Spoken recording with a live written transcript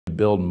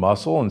build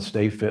muscle and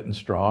stay fit and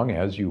strong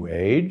as you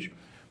age.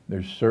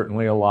 There's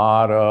certainly a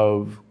lot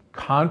of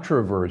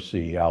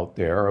controversy out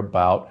there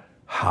about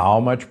how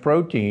much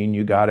protein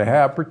you got to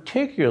have,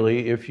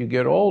 particularly if you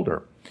get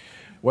older.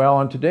 Well,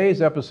 on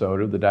today's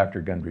episode of the Dr.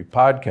 Gundry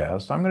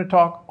podcast, I'm going to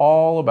talk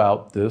all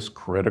about this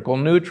critical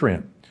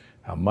nutrient,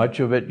 how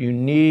much of it you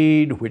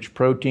need, which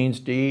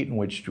proteins to eat and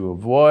which to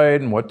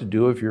avoid, and what to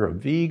do if you're a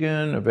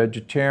vegan, a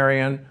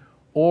vegetarian,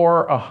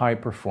 or a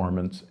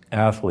high-performance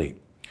athlete.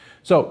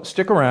 So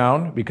stick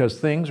around because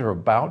things are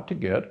about to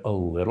get a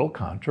little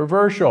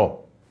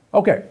controversial.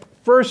 Okay,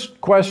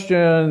 first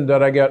question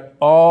that I get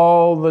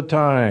all the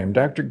time.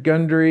 Dr.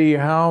 Gundry,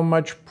 how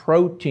much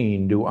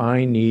protein do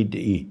I need to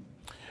eat?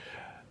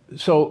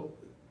 So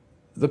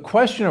the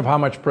question of how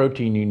much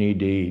protein you need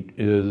to eat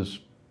is,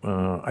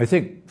 I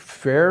think,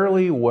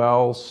 fairly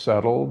well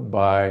settled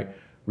by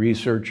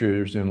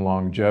researchers in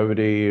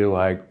longevity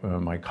like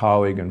my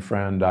colleague and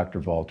friend, Dr.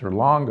 Walter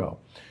Longo.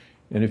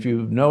 And if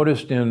you've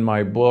noticed in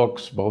my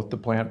books, both the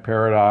plant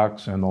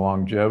paradox and the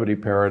longevity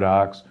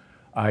paradox,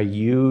 I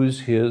use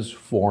his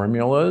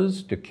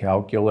formulas to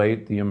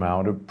calculate the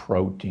amount of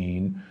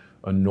protein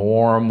a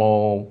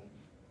normal,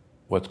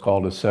 what's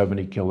called a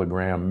 70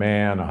 kilogram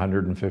man,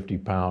 150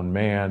 pound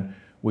man,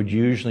 would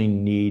usually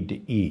need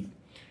to eat.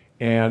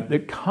 And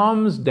it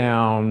comes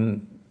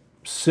down,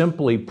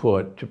 simply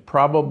put, to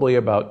probably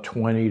about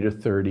 20 to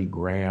 30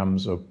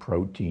 grams of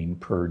protein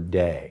per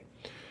day.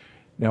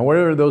 Now,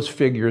 where do those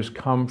figures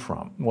come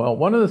from? Well,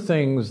 one of the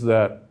things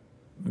that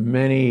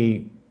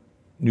many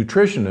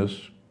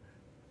nutritionists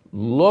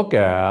look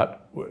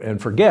at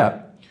and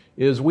forget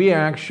is we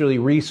actually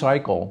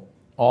recycle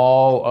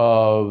all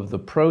of the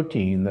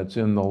protein that's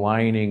in the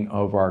lining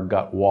of our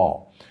gut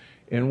wall.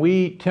 And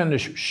we tend to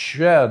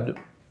shed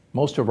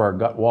most of our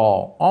gut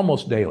wall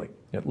almost daily.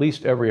 At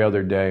least every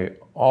other day,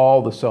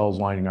 all the cells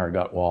lining our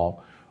gut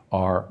wall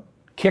are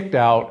kicked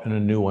out and a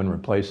new one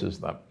replaces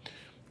them.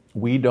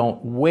 We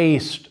don't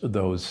waste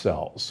those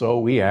cells, so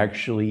we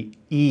actually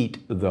eat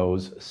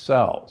those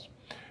cells.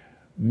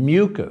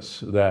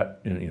 Mucus, that,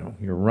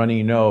 your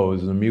runny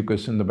nose, the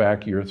mucus in the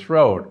back of your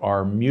throat,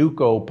 are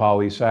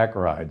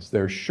mucopolysaccharides.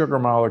 They're sugar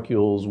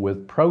molecules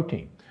with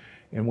protein.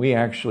 And we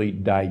actually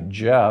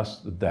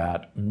digest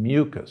that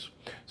mucus.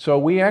 So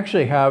we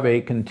actually have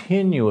a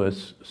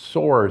continuous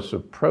source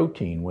of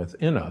protein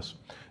within us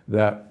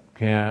that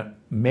can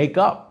make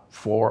up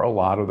for a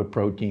lot of the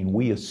protein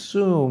we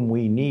assume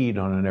we need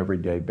on an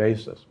everyday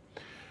basis.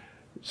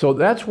 So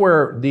that's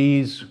where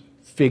these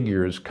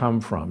figures come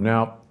from.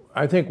 Now,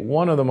 I think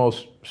one of the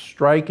most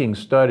striking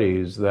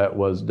studies that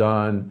was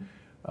done,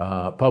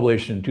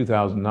 published in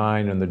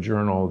 2009 in the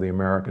Journal of the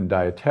American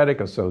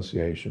Dietetic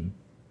Association,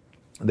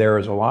 there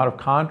is a lot of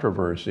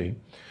controversy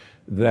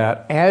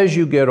that as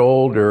you get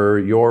older,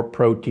 your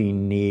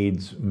protein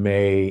needs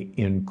may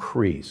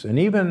increase. And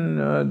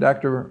even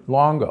Dr.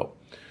 Longo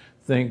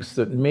thinks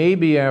that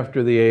maybe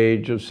after the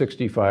age of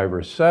 65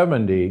 or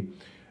 70,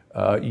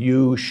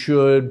 you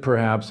should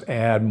perhaps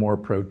add more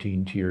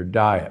protein to your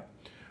diet.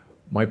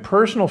 My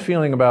personal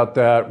feeling about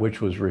that,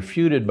 which was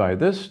refuted by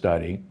this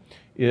study,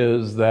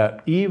 is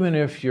that even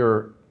if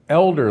you're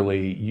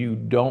elderly, you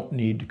don't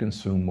need to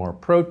consume more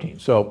protein.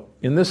 So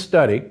in this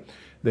study,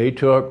 they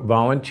took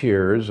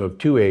volunteers of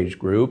two age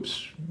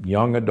groups,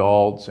 young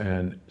adults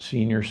and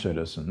senior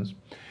citizens,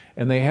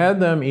 and they had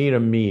them eat a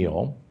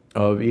meal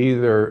of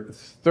either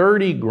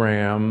 30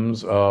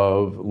 grams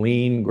of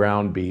lean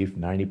ground beef,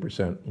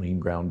 90% lean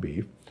ground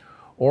beef,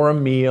 or a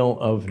meal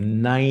of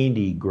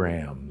 90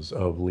 grams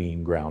of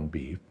lean ground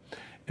beef.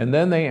 And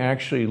then they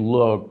actually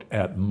looked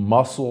at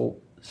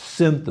muscle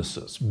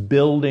synthesis,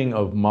 building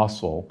of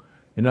muscle,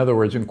 in other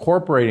words,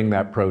 incorporating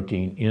that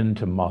protein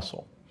into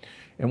muscle.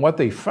 And what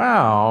they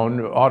found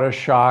ought to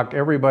shock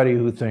everybody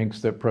who thinks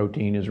that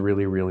protein is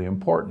really, really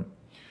important.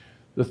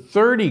 The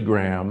 30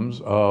 grams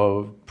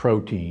of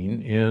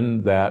protein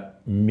in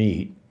that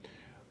meat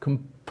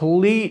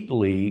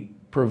completely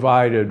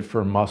provided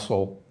for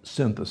muscle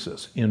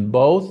synthesis in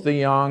both the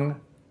young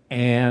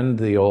and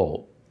the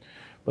old.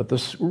 But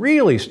the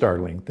really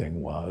startling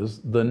thing was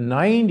the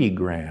 90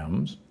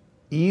 grams,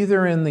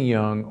 either in the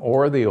young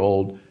or the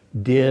old,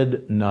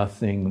 did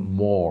nothing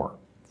more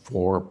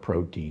for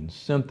protein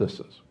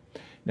synthesis.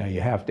 Now you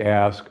have to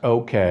ask,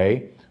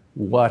 okay,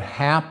 what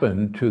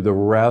happened to the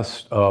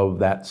rest of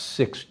that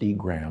 60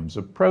 grams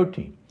of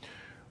protein?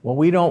 Well,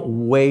 we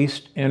don't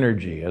waste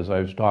energy, as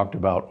I've talked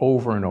about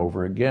over and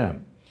over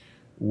again.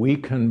 We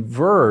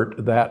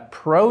convert that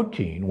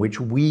protein,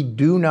 which we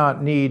do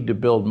not need to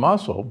build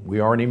muscle, we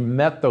already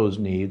met those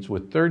needs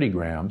with 30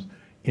 grams,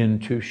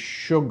 into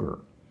sugar.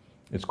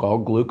 It's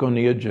called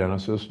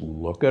gluconeogenesis.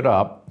 Look it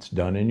up. It's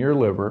done in your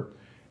liver.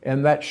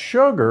 And that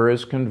sugar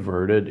is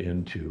converted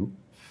into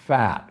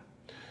fat.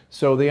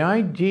 So the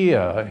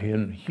idea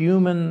in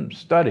human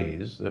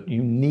studies that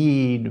you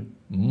need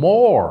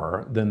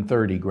more than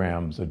 30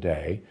 grams a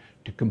day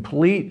to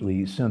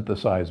completely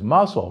synthesize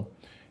muscle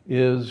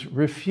is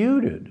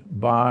refuted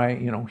by,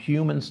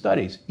 human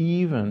studies,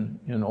 even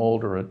in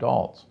older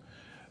adults.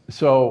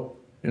 So,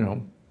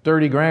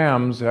 30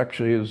 grams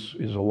actually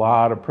is a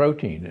lot of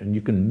protein, and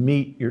you can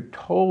meet your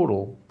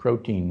total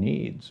protein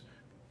needs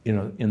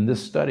in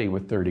this study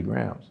with 30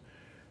 grams.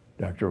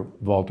 Dr.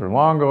 Walter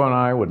Longo and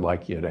I would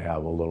like you to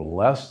have a little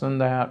less than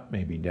that,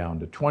 maybe down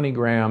to 20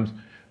 grams,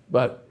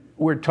 but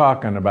we're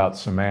talking about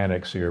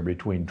semantics here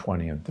between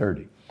 20 and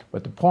 30.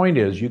 But the point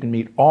is you can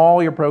meet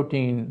all your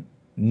protein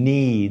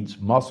needs,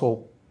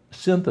 muscle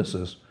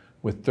synthesis,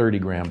 with 30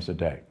 grams a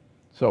day.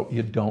 So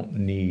you don't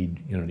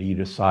need to eat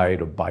a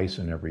side of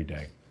bison every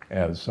day,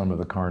 as some of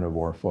the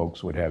carnivore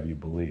folks would have you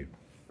believe.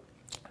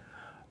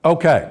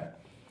 Okay,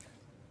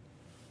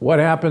 what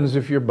happens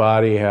if your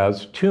body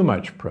has too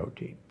much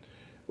protein?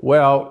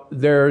 Well,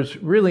 there's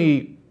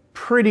really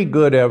pretty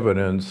good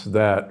evidence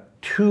that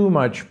too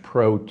much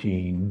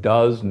protein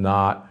does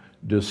not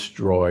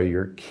destroy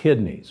your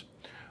kidneys.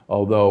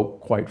 Although,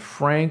 quite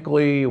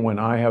frankly, when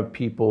I have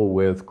people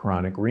with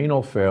chronic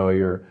renal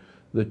failure,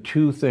 the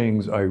two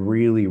things I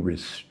really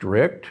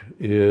restrict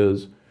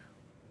is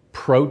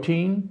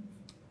protein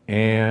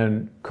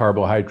and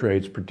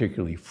carbohydrates,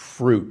 particularly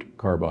fruit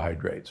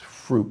carbohydrates,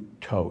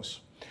 fructose.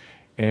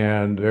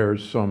 And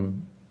there's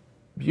some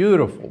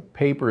beautiful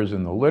papers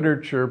in the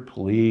literature,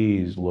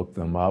 please look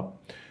them up,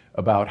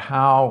 about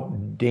how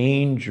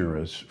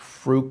dangerous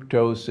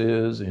fructose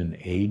is in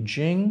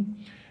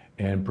aging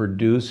and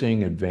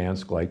producing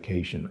advanced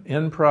glycation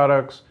end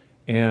products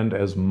and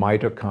as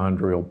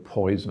mitochondrial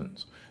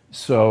poisons.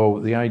 So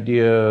the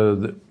idea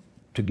that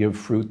to give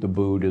fruit the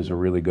boot is a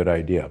really good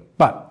idea.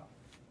 But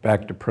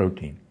back to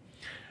protein.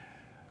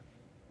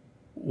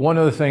 One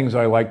of the things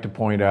I like to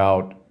point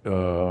out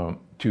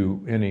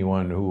to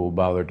anyone who will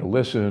bother to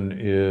listen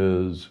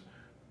is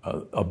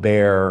a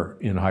bear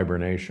in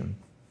hibernation.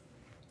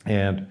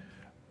 And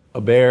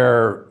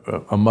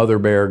a mother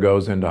bear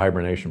goes into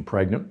hibernation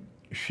pregnant.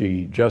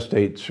 She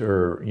gestates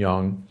her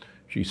young,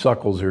 she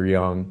suckles her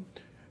young,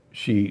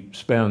 she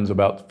spends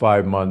about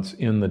 5 months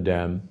in the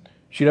den.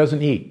 She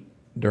doesn't eat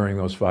during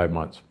those 5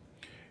 months.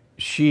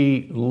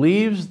 She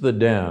leaves the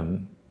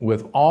den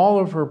with all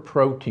of her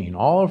protein,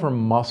 all of her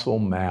muscle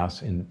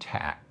mass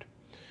intact.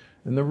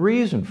 And the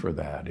reason for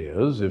that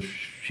is if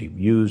she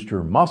used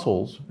her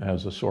muscles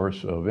as a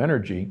source of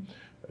energy,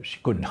 she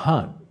couldn't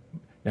hunt.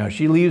 Now,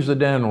 she leaves the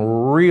den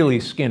really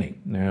skinny,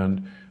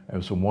 and I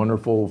have some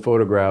wonderful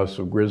photographs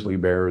of grizzly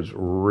bears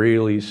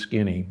really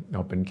skinny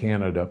up in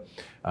Canada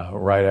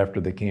right after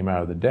they came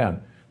out of the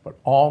den, but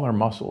all their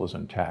muscle is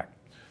intact.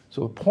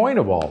 So the point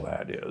of all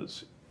that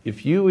is,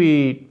 if you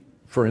eat,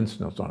 for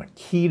instance, on a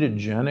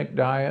ketogenic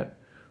diet,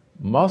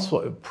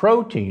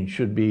 protein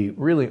should be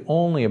really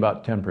only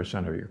about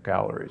 10% of your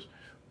calories.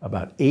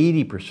 About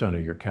 80%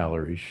 of your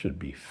calories should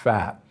be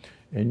fat.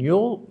 And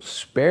you'll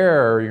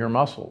spare your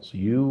muscles.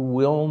 You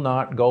will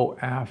not go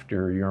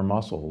after your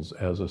muscles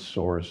as a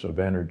source of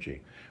energy.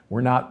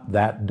 We're not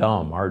that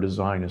dumb. Our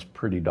design is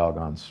pretty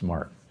doggone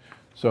smart.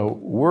 So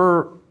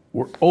we're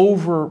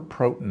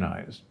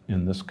over-proteinized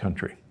in this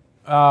country.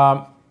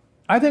 I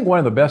think one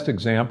of the best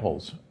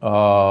examples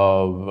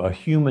of a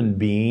human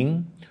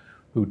being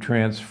who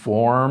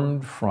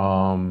transformed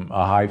from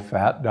a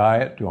high-fat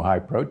diet to a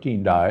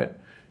high-protein diet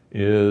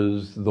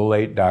is the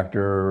late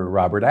Dr.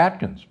 Robert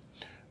Atkins.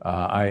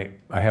 I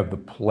have the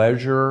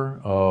pleasure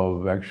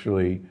of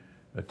actually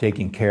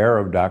taking care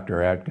of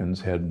Dr. Atkins'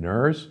 head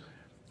nurse.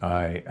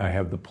 I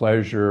have the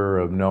pleasure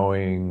of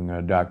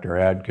knowing Dr.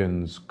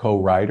 Atkins'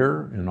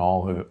 co-writer in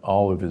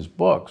all of his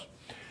books.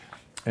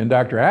 And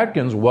Dr.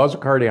 Atkins was a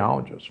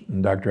cardiologist.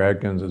 And Dr.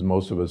 Atkins, as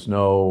most of us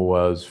know,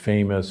 was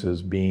famous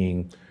as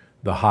being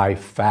the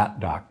high-fat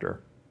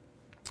doctor.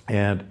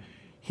 And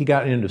he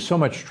got into so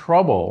much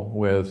trouble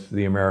with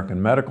the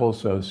American Medical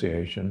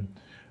Association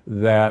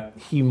that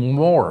he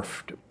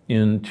morphed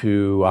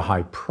into a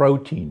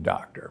high-protein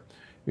doctor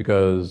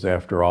because,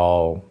 after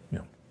all,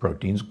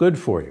 protein's good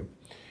for you.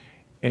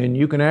 And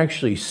you can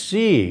actually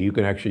see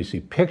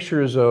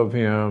pictures of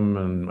him,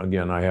 and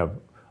again, I have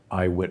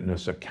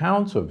eyewitness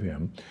accounts of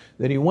him,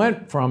 that he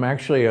went from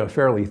actually a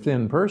fairly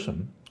thin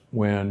person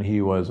when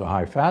he was a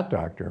high-fat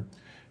doctor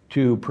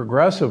to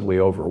progressively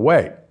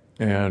overweight.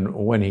 And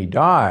when he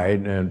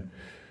died,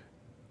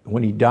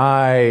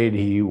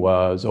 he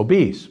was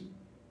obese.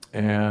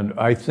 And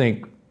I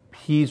think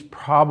he's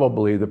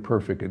probably the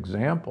perfect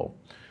example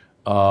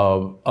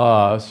of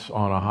us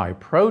on a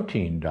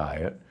high-protein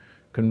diet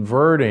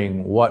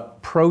converting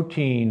what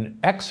protein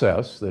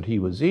excess that he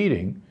was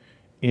eating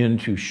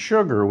into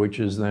sugar, which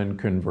is then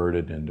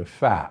converted into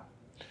fat.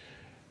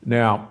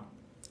 Now,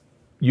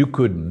 you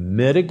could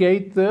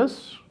mitigate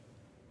this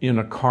in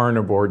a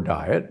carnivore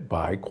diet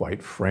by,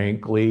 quite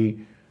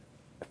frankly,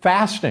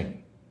 fasting.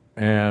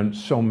 And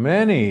so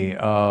many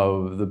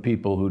of the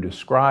people who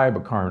describe a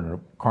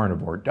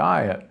carnivore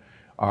diet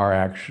are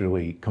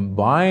actually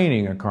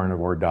combining a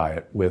carnivore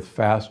diet with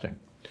fasting.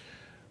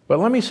 But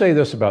let me say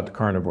this about the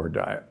carnivore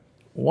diet.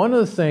 One of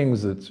the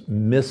things that's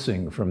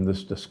missing from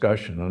this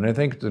discussion, and I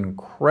think it's an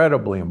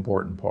incredibly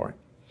important point,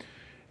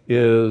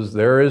 is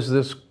there is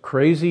this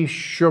crazy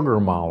sugar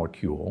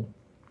molecule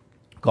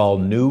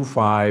called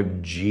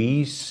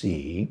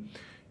Nu5GC.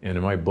 and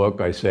in my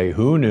book I say,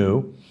 who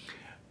knew,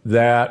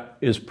 that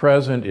is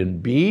present in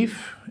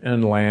beef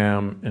and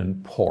lamb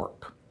and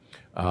pork,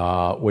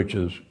 which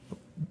is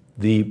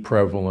the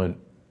prevalent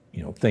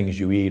things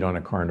you eat on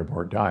a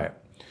carnivore diet.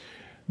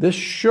 This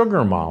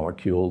sugar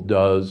molecule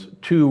does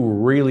two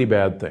really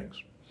bad things.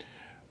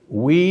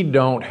 We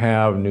don't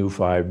have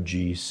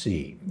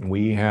nu5GC.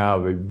 We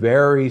have a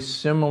very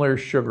similar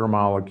sugar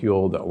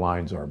molecule that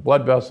lines our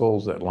blood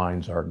vessels, that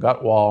lines our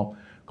gut wall,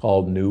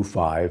 called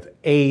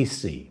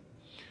nu5AC.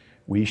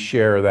 We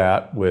share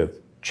that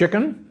with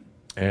chicken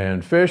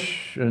and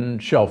fish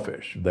and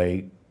shellfish.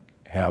 They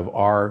have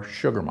our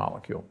sugar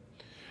molecule.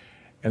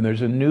 And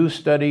there's a new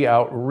study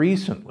out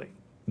recently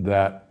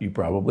that you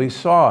probably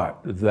saw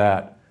it,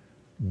 that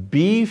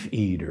beef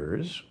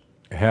eaters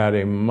had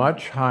a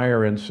much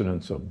higher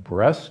incidence of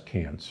breast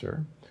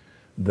cancer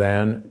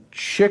than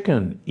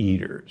chicken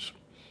eaters.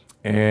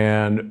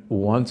 And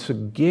once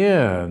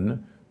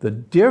again, the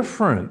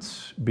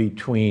difference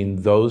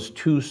between those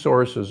two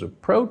sources of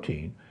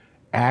protein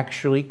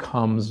actually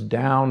comes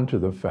down to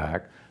the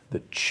fact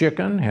that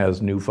chicken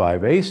has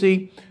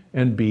nu5AC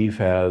and beef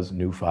has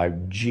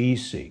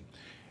nu5GC.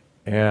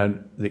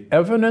 And the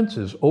evidence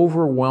is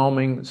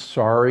overwhelming,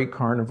 sorry,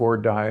 carnivore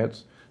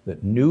diets,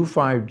 that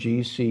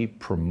nu5GC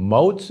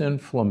promotes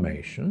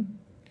inflammation,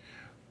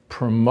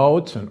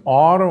 promotes an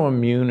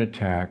autoimmune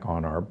attack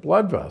on our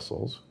blood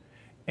vessels,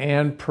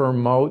 and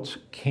promotes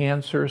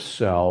cancer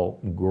cell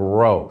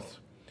growth.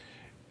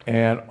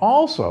 And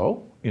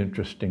also,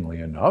 interestingly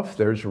enough,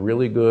 there's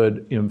really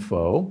good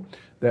info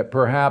that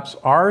perhaps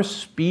our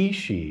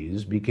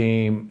species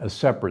became a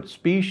separate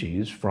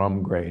species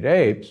from great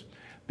apes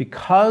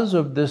because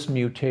of this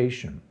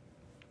mutation.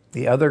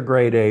 The other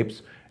great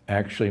apes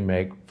actually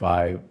make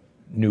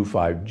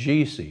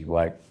nu5GC,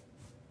 like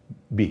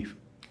beef.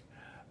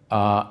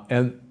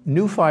 And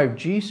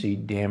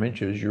nu5GC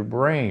damages your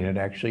brain. It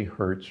actually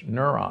hurts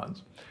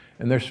neurons.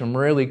 And there's some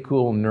really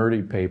cool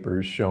nerdy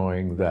papers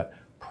showing that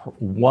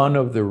one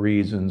of the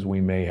reasons we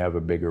may have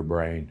a bigger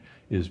brain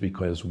is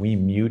because we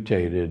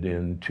mutated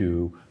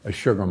into a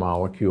sugar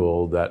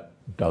molecule that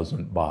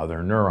doesn't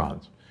bother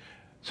neurons.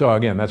 So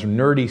again, that's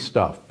nerdy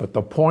stuff. But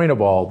the point of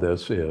all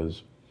this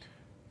is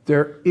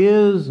there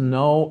is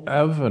no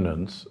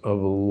evidence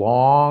of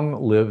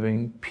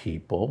long-living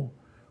people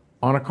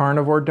on a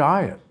carnivore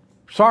diet.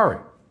 Sorry,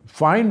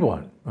 find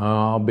one.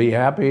 I'll be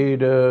happy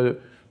to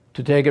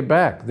take it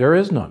back. There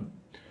is none.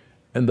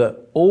 And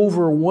the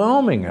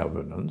overwhelming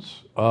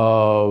evidence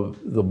of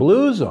the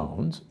blue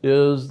zones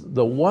is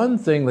the one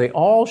thing they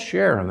all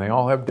share, and they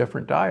all have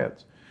different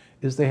diets,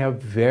 is they have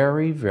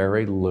very,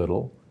 very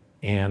little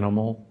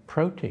animal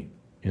protein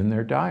in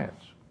their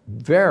diets.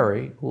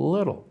 Very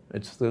little.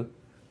 It's the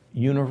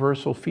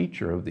universal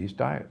feature of these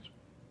diets.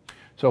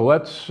 So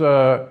let's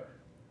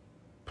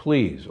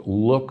please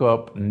look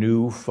up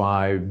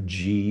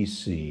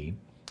nu5GC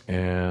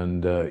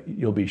and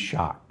you'll be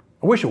shocked.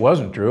 I wish it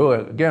wasn't true.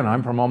 Again,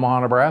 I'm from Omaha,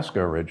 Nebraska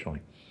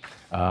originally,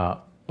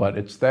 but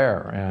it's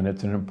there and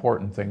it's an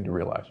important thing to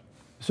realize.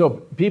 So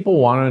people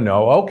want to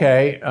know,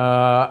 okay,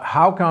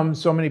 how come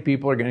so many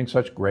people are getting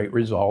such great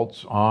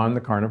results on the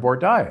carnivore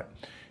diet?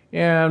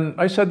 And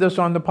I said this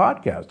on the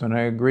podcast, and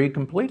I agree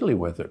completely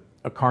with it.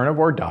 A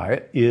carnivore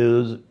diet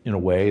is, in a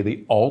way,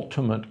 the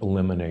ultimate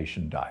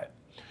elimination diet.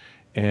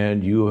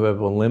 And you have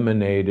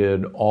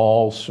eliminated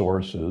all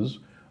sources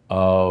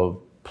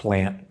of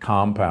plant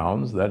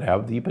compounds that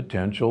have the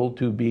potential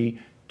to be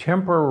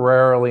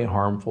temporarily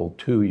harmful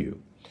to you.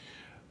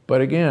 But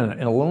again,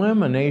 an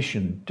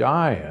elimination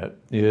diet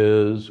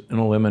is an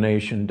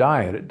elimination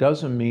diet. It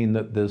doesn't mean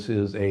that this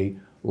is a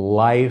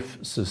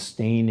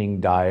life-sustaining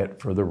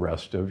diet for the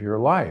rest of your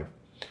life.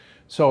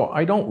 So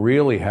I don't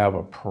really have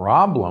a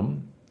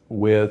problem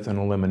with an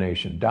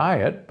elimination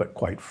diet, but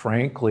quite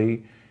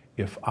frankly,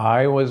 if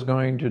I was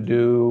going to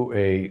do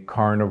a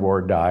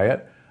carnivore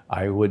diet,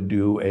 I would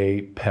do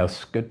a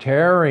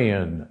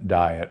pescatarian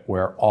diet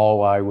where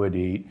all I would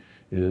eat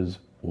is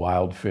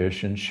wild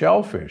fish and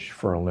shellfish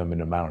for a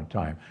limited amount of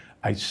time.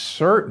 I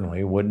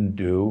certainly wouldn't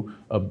do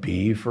a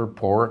beef or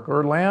pork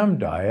or lamb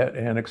diet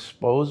and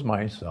expose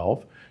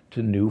myself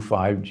to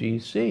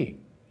nu5GC.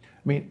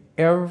 I mean,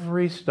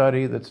 every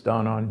study that's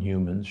done on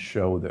humans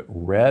show that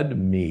red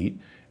meat,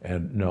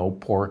 and no,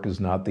 pork is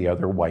not the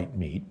other white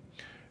meat,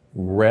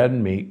 red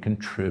meat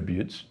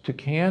contributes to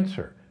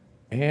cancer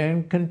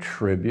and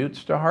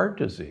contributes to heart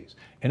disease.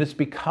 And it's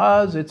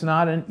because it's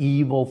not an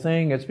evil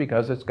thing, it's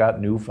because it's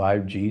got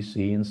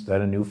nu5GC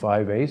instead of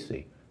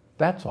nu5AC.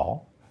 That's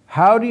all.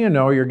 How do you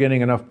know you're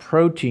getting enough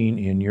protein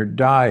in your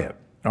diet?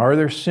 Are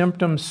there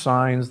symptoms,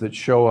 signs that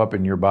show up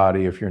in your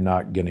body if you're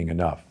not getting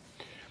enough?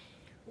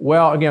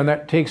 Well, again,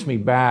 that takes me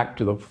back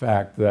to the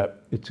fact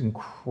that it's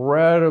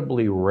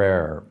incredibly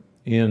rare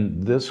in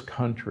this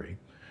country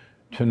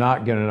to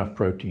not get enough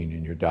protein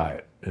in your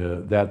diet.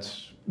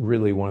 That's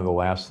really one of the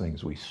last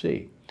things we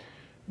see.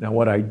 Now,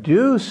 what I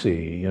do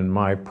see in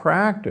my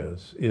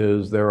practice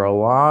is there are a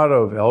lot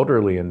of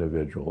elderly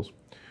individuals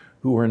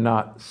who are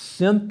not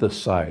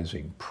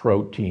synthesizing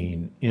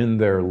protein in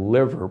their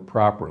liver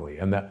properly.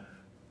 And that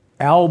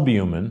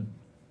albumin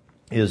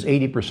is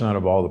 80%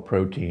 of all the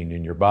protein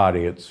in your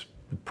body. It's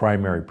the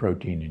primary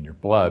protein in your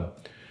blood.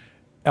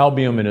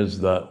 Albumin is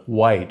the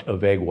white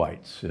of egg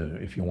whites,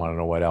 if you want to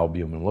know what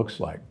albumin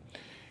looks like.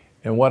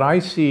 And what I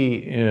see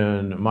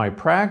in my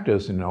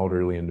practice in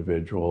elderly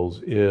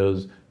individuals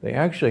is they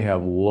actually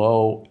have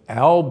low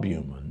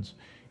albumins,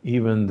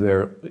 even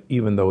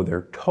though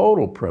their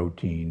total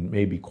protein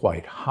may be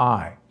quite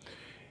high.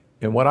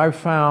 And what I've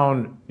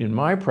found in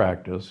my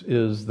practice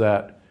is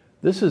that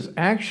this is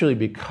actually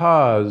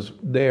because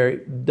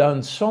they've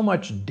done so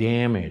much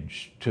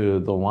damage to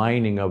the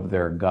lining of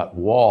their gut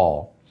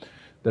wall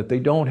that they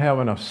don't have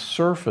enough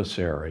surface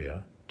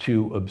area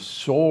to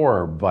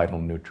absorb vital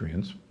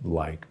nutrients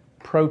like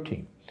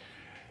protein.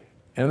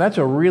 And that's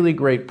a really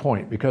great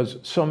point, because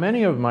so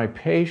many of my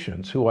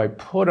patients who I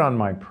put on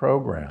my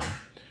program,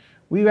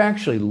 we've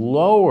actually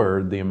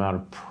lowered the amount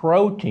of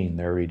protein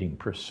they're eating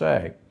per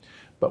se,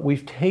 but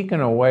we've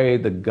taken away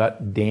the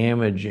gut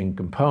damaging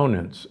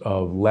components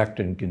of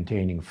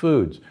lectin-containing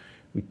foods.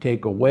 We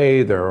take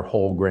away their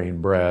whole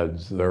grain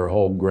breads, their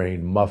whole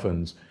grain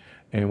muffins,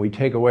 and we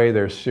take away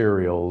their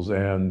cereals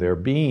and their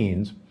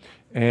beans,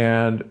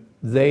 and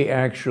they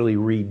actually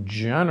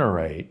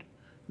regenerate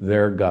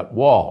their gut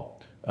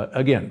wall.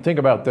 Again, think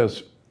about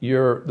this.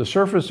 The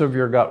surface of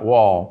your gut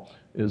wall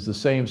is the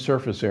same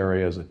surface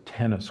area as a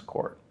tennis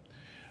court.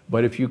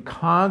 But if you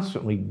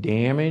constantly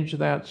damage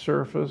that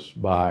surface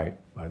by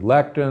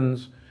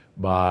lectins,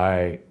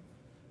 by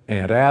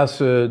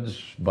antacids,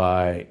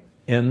 by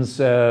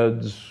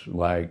NSAIDs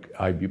like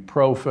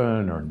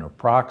ibuprofen or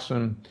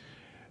naproxen,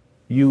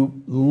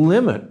 you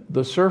limit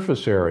the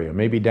surface area,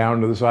 maybe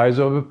down to the size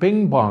of a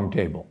ping pong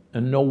table.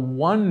 And no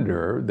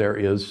wonder there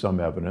is some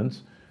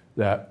evidence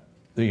that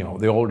the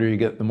older you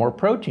get, the more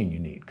protein you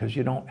need, because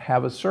you don't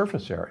have a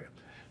surface area.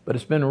 But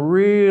it's been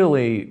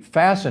really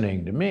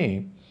fascinating to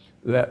me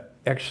that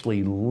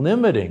actually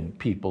limiting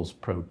people's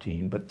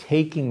protein, but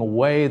taking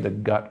away the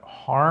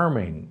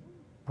gut-harming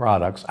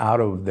products out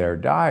of their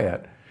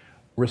diet,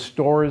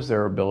 restores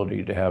their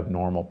ability to have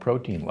normal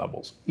protein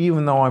levels,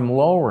 even though I'm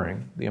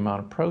lowering the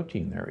amount of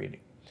protein they're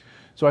eating.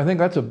 So I think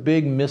that's a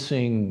big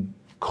missing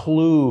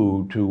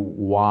clue to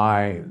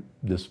why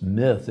this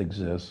myth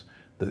exists,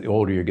 that the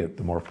older you get,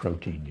 the more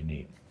protein you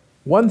need.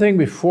 One thing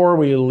before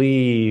we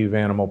leave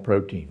animal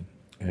protein,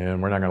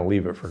 and we're not going to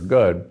leave it for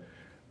good,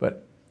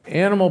 but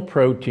animal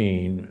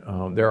protein,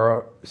 there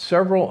are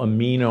several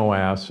amino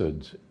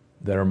acids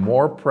that are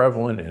more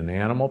prevalent in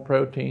animal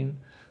protein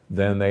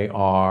than they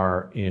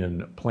are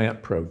in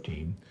plant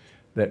protein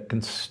that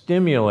can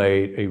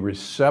stimulate a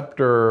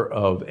receptor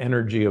of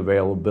energy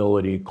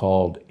availability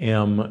called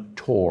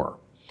mTOR,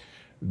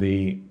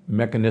 the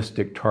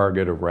mechanistic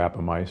target of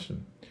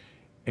rapamycin,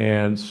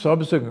 and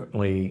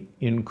subsequently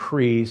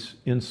increase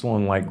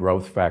insulin-like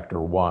growth factor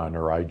 1,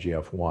 or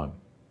IGF-1.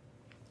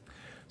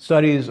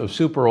 Studies of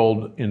super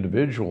old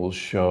individuals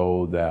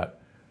show that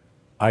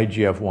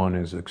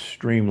IGF-1 is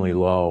extremely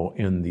low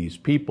in these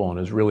people and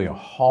is really a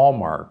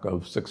hallmark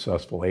of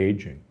successful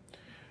aging.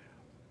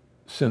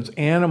 Since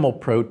animal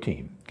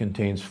protein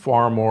contains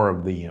far more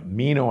of the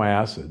amino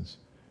acids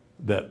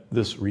that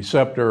this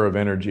receptor of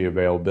energy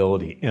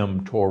availability,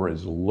 mTOR,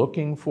 is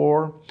looking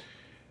for,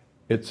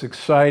 it's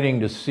exciting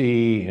to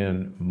see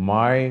in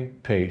my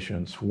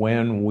patients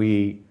when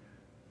we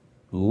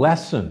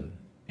lessen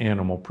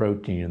animal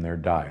protein in their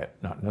diet,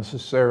 not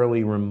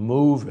necessarily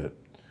remove it,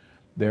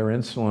 their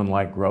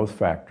insulin-like growth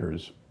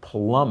factors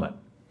plummet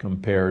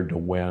compared to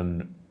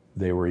when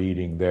they were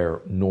eating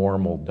their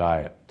normal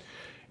diet.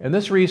 And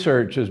this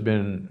research has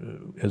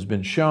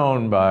been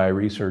shown by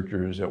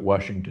researchers at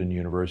Washington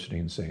University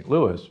in St.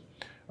 Louis,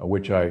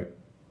 which I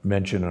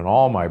mention in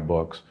all my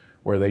books,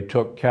 where they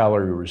took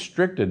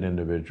calorie-restricted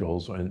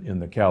individuals in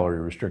the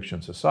Calorie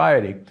Restriction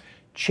Society,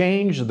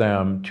 changed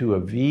them to a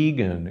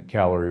vegan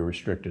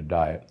calorie-restricted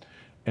diet,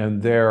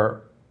 and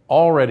their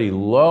already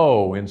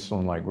low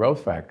insulin-like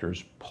growth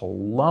factors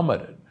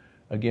plummeted,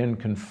 again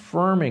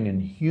confirming in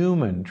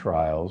human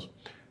trials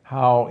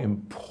how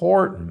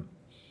important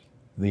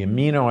the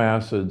amino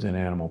acids in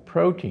animal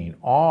protein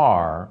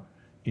are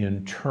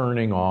in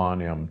turning on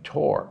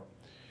mTOR.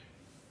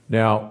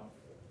 Now,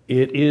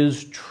 it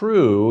is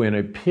true in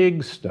a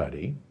pig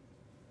study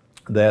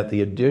that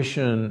the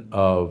addition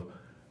of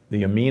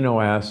the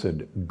amino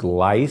acid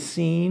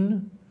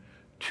glycine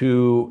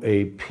to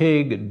a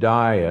pig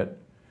diet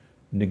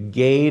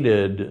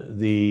negated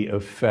the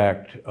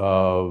effect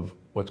of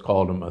what's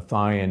called a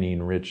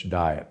methionine-rich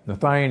diet.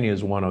 Methionine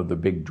is one of the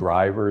big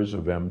drivers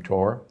of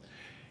mTOR,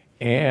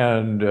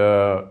 and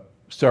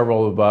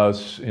several of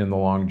us in the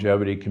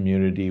longevity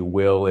community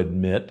will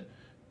admit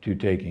to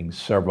taking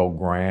several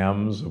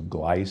grams of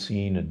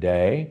glycine a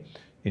day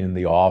in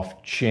the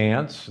off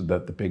chance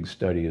that the pig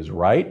study is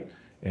right.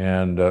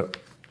 And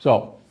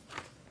so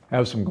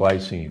have some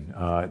glycine.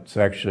 It's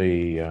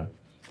actually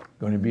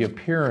going to be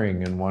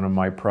appearing in one of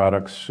my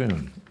products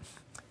soon.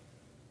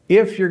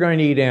 If you're going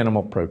to eat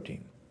animal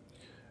protein,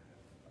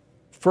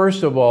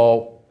 first of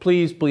all,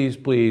 please, please,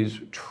 please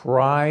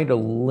try to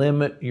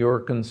limit your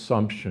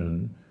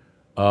consumption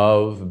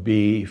of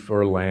beef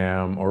or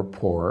lamb or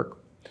pork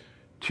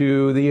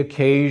to the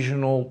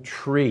occasional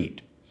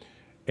treat.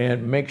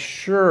 And make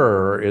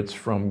sure it's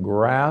from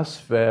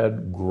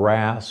grass-fed,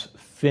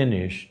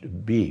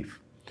 grass-finished beef.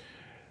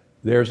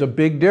 There's a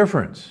big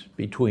difference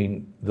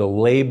between the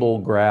label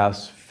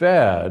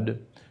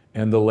grass-fed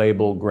and the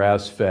label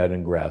grass-fed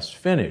and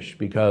grass-finished,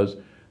 because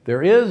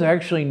there is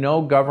actually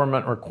no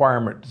government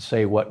requirement to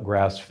say what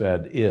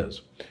grass-fed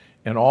is.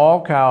 And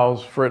all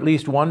cows, for at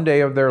least one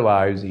day of their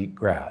lives, eat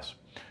grass.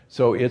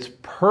 So it's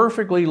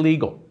perfectly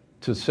legal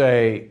to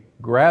say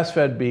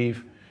grass-fed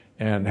beef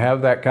and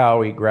have that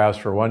cow eat grass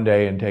for one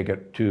day and take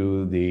it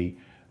to the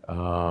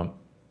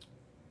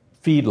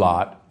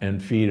feedlot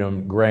and feed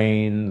them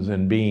grains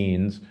and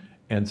beans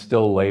and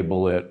still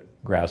label it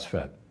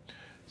grass-fed.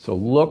 So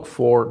look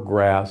for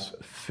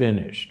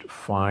grass-finished.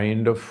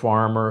 Find a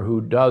farmer who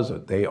does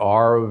it. They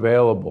are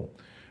available.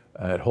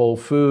 At Whole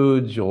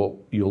Foods,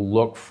 you'll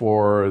look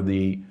for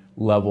the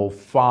level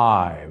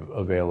 5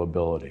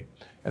 availability.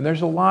 And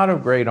there's a lot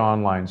of great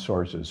online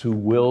sources who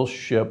will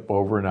ship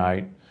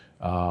overnight.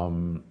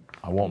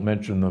 I won't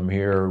mention them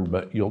here,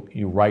 but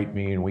you write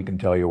me and we can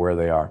tell you where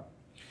they are.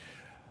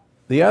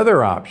 The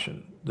other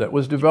option that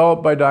was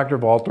developed by Dr.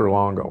 Walter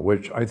Longo,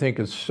 which I think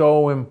is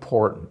so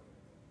important,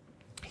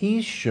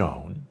 he's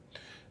shown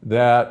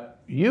that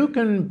you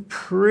can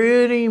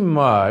pretty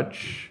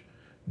much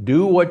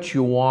do what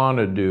you want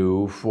to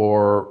do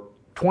for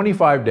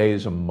 25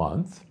 days a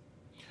month,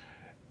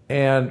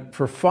 and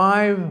for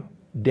 5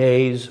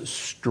 days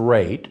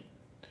straight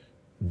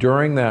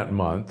during that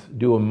month,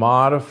 do a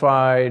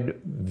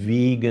modified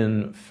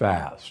vegan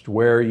fast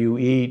where you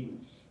eat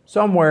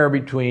somewhere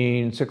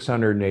between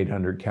 600 and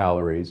 800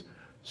 calories,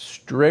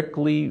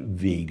 strictly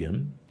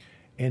vegan.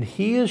 And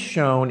he has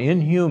shown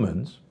in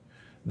humans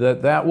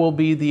that that will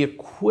be the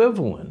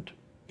equivalent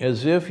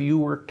as if you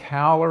were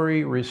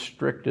calorie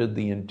restricted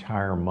the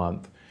entire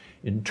month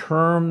in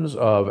terms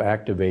of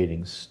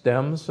activating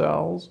stem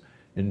cells,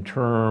 in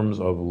terms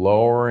of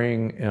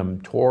lowering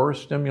mTOR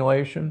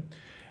stimulation.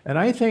 And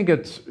I think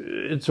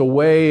it's a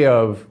way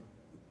of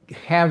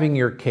having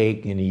your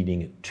cake and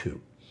eating it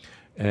too.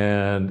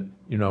 And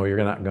you know,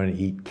 you're not going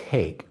to eat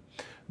cake,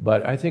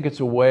 but I think it's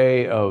a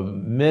way of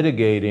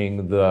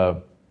mitigating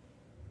the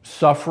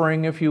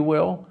suffering, if you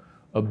will,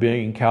 of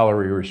being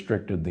calorie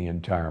restricted the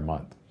entire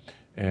month.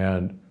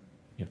 And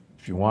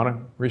if you want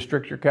to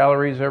restrict your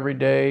calories every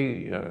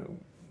day,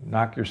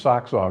 knock your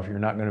socks off. You're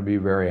not going to be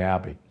very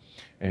happy,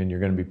 and you're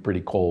going to be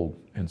pretty cold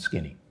and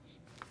skinny.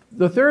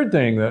 The third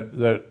thing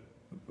that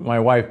my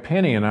wife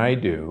Penny and I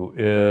do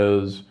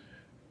is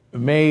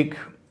make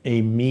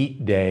a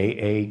meat day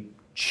a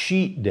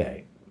cheat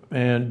day,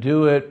 and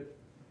do it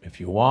if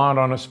you want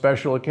on a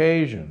special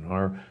occasion,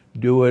 or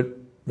do it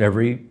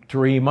every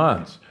 3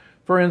 months.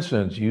 For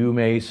instance, you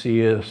may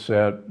see us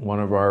at one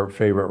of our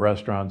favorite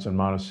restaurants in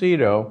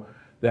Montecito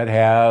that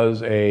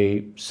has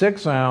a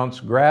 6-ounce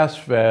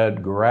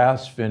grass-fed,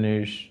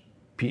 grass-finished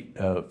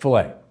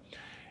filet.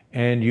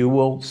 And you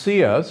will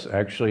see us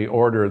actually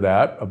order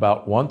that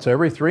about once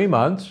every 3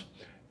 months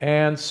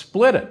and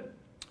split it.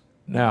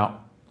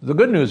 Now, the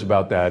good news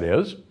about that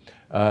is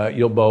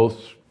you'll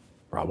both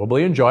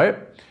probably enjoy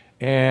it,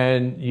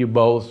 and you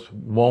both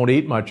won't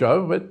eat much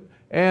of it.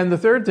 And the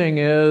third thing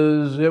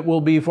is it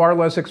will be far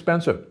less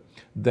expensive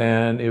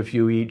than if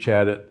you each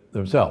had it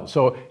themselves.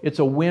 So it's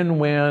a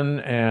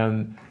win-win,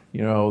 and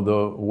you know,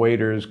 the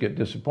waiters get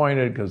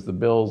disappointed because the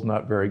bill's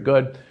not very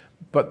good.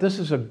 But this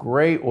is a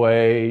great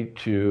way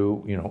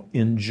to, you know,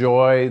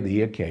 enjoy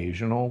the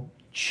occasional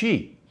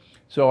cheat.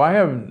 So I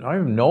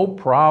have no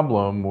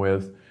problem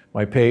with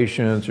my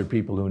patients or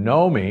people who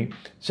know me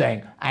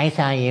saying, "I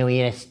saw you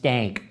eat a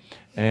steak."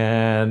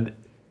 And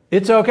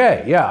it's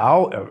okay. Yeah,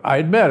 I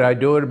admit I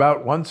do it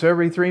about once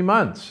every 3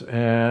 months,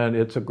 and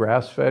it's a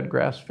grass-fed,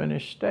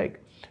 grass-finished steak.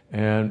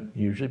 And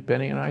usually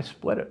Penny and I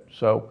split it.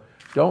 So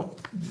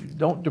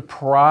don't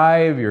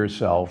deprive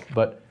yourself.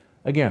 But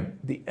again,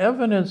 the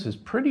evidence is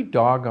pretty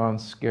doggone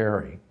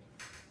scary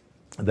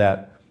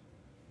that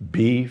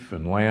beef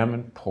and lamb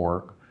and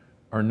pork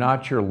are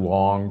not your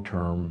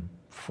long-term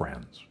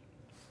friends.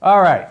 All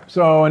right,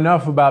 so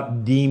enough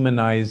about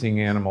demonizing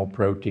animal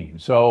protein.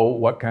 So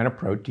what kind of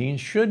protein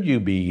should you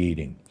be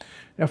eating?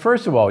 Now,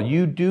 first of all,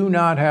 you do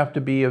not have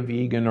to be a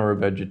vegan or a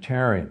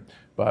vegetarian,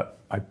 but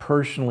I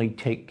personally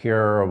take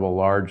care of a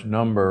large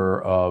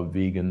number of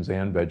vegans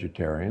and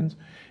vegetarians.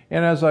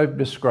 And as I've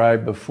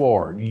described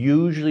before,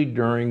 usually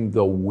during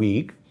the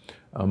week,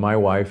 my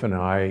wife and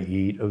I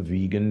eat a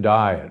vegan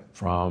diet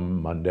from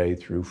Monday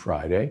through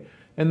Friday.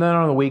 And then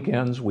on the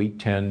weekends, we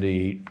tend to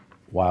eat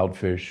wild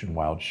fish and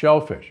wild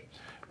shellfish.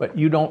 But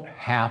you don't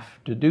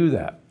have to do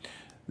that.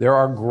 There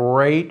are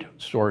great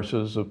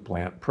sources of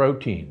plant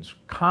proteins,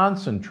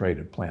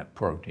 concentrated plant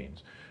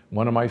proteins.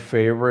 One of my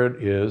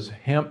favorite is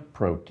hemp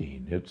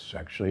protein. It's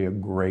actually a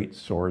great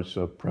source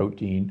of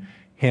protein.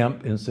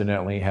 Hemp,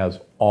 incidentally, has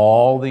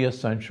all the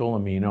essential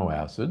amino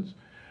acids.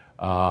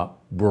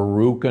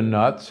 Baruca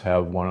nuts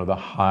have one of the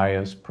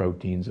highest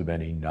proteins of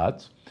any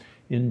nuts.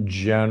 In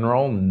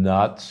general,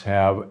 nuts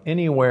have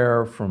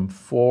anywhere from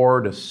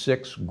 4 to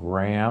 6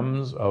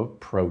 grams of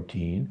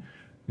protein,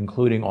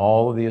 including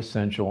all of the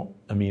essential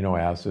amino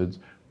acids,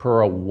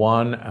 per a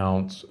 1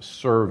 ounce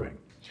serving.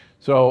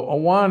 So a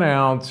 1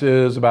 ounce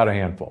is about a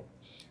handful.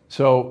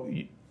 So,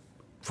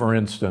 for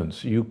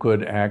instance, you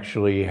could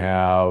actually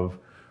have,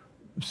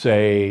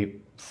 say,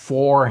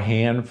 4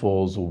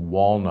 handfuls of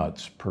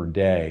walnuts per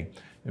day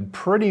and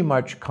pretty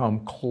much come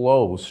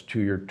close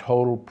to your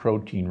total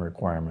protein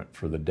requirement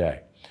for the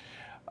day.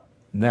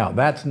 Now,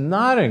 that's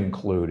not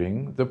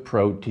including the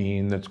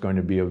protein that's going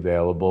to be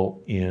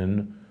available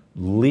in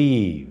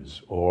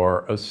leaves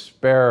or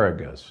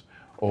asparagus,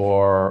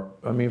 or,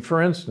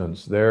 for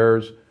instance,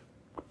 there's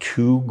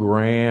 2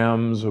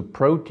 grams of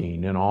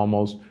protein in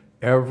almost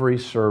every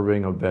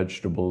serving of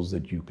vegetables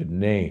that you could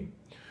name.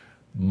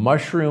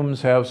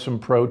 Mushrooms have some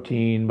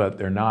protein, but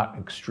they're not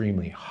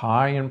extremely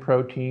high in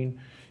protein.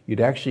 You'd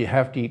actually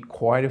have to eat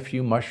quite a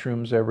few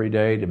mushrooms every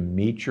day to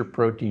meet your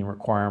protein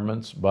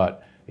requirements,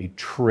 but a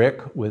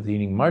trick with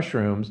eating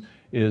mushrooms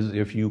is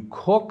if you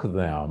cook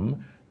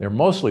them, they're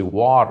mostly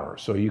water,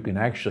 so you can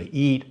actually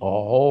eat a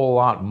whole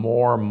lot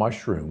more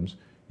mushrooms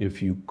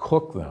if you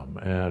cook them.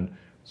 And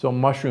so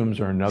mushrooms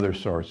are another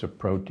source of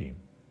protein.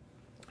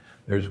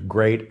 There's a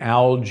great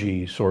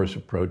algae source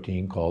of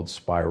protein called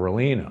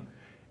spirulina.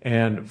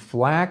 And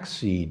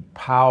flaxseed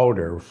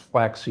powder,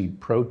 flaxseed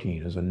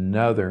protein, is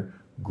another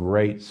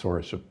great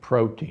source of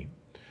protein.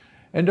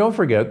 And don't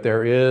forget,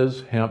 there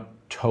is hemp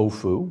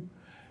tofu.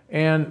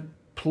 And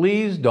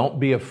please don't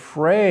be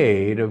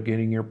afraid of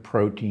getting your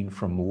protein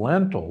from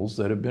lentils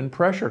that have been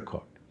pressure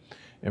cooked.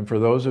 And for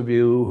those of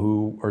you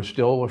who are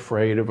still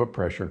afraid of a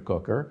pressure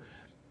cooker,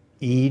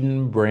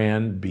 Eden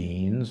brand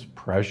beans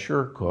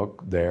pressure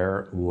cook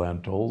their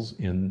lentils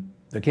in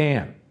the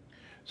can.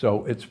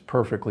 So it's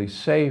perfectly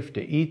safe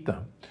to eat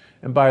them.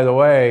 And by the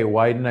way,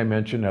 why didn't I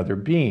mention other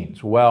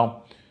beans?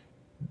 Well,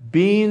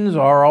 beans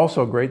are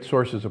also great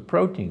sources of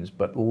proteins,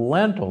 but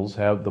lentils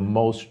have the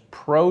most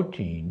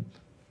protein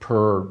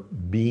per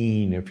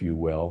bean, if you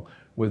will,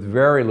 with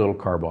very little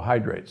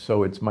carbohydrates.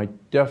 So it's my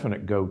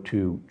definite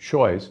go-to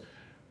choice.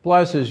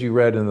 Plus, as you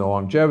read in the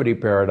longevity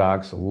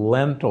paradox,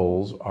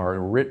 lentils are a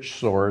rich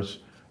source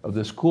of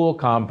this cool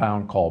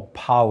compound called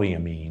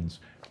polyamines,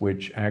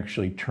 which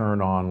actually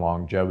turn on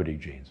longevity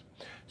genes.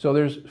 So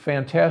there's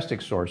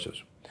fantastic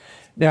sources.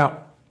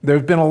 Now,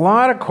 there's been a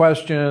lot of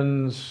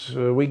questions.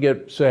 We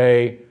get,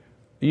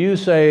 you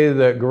say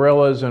that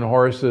gorillas and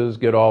horses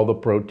get all the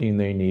protein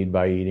they need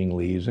by eating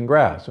leaves and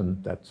grass,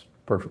 and that's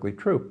perfectly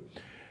true.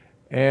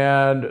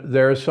 And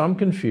there's some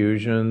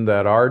confusion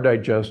that our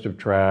digestive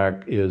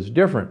tract is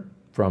different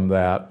from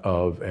that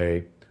of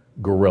a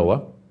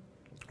gorilla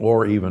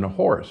or even a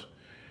horse.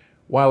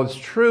 While it's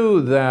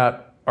true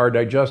that our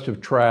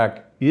digestive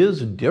tract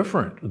is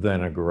different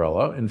than a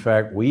gorilla, in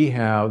fact, we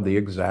have the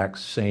exact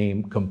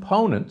same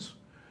components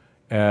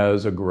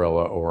as a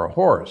gorilla or a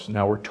horse.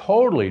 Now, we're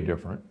totally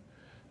different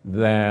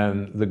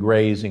than the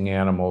grazing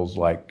animals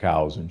like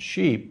cows and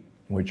sheep,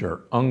 which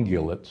are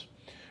ungulates.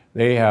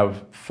 They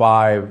have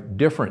 5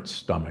 different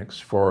stomachs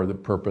for the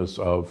purpose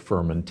of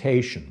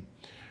fermentation.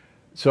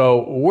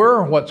 So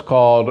we're what's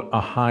called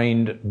a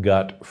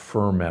hindgut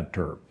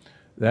fermenter.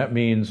 That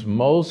means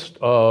most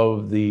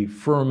of the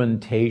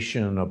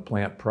fermentation of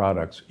plant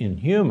products in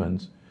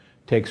humans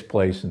takes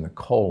place in the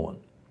colon.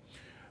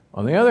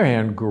 On the other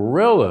hand,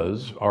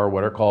 gorillas are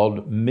what are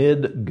called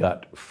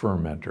midgut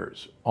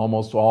fermenters.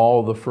 Almost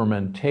all the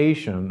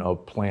fermentation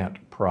of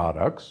plant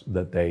products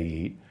that they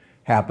eat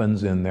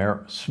happens in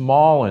their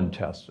small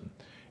intestine.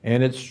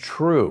 And it's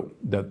true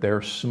that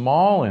their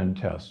small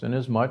intestine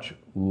is much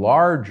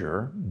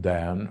larger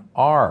than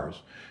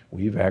ours.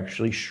 We've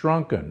actually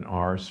shrunken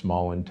our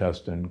small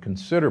intestine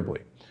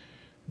considerably.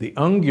 The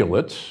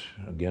ungulates,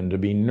 again to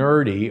be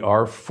nerdy,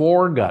 are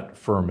foregut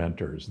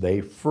fermenters. They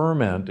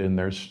ferment in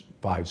their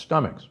 5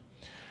 stomachs.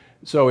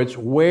 So it's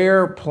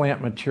where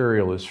plant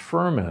material is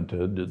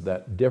fermented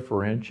that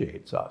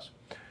differentiates us.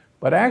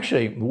 But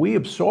actually, we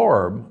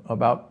absorb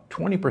about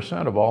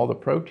 20% of all the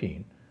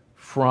protein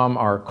from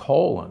our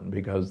colon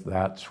because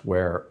that's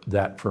where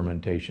that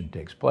fermentation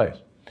takes place.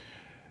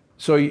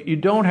 So you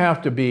don't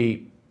have to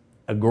be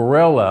a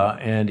gorilla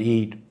and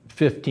eat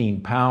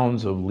 15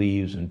 pounds of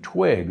leaves and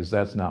twigs.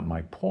 That's not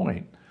my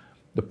point.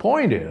 The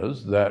point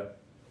is that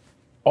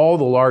all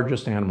the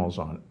largest animals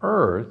on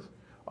Earth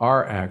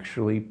are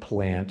actually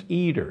plant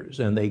eaters,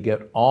 and they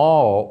get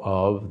all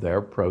of their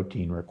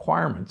protein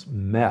requirements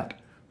met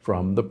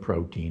from the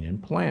protein in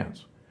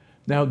plants.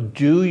 Now,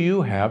 do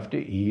you have to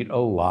eat a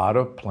lot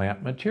of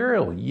plant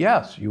material?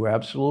 Yes, you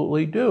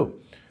absolutely do.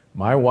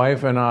 My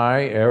wife and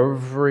I,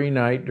 every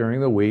night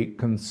during the week,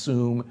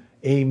 consume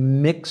a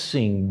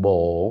mixing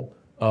bowl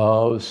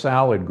of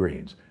salad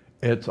greens.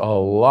 It's a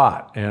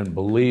lot, and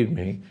believe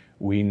me,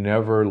 we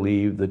never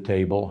leave the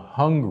table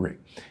hungry.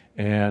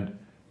 And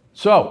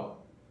so,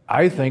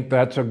 I think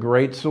that's a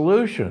great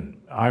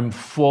solution. I'm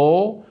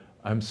full,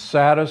 I'm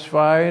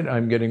satisfied,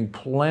 I'm getting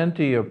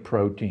plenty of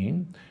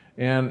protein,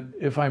 and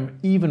if I'm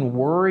even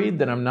worried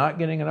that I'm not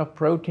getting enough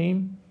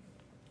protein,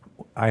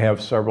 I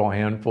have several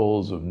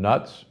handfuls of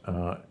nuts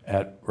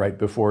right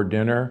before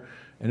dinner.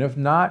 And if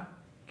not,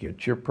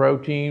 get your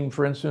protein,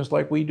 for instance,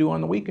 like we do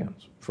on the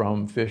weekends,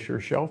 from fish or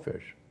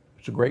shellfish.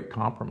 It's a great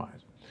compromise.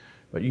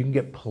 But you can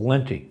get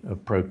plenty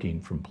of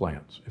protein from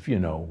plants if you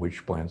know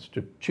which plants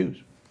to choose.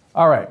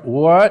 All right,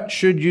 what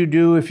should you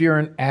do if you're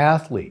an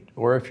athlete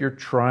or if you're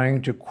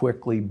trying to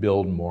quickly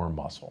build more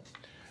muscle?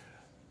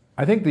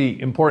 I think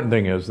the important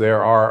thing is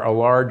there are a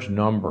large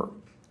number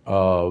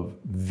of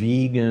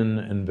vegan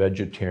and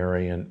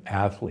vegetarian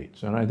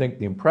athletes. And I think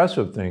the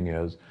impressive thing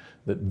is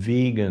that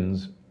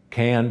vegans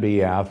can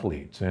be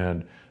athletes.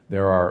 And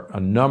there are a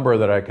number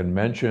that I can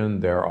mention.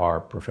 There are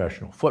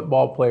professional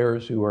football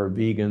players who are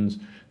vegans.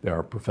 There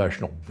are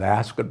professional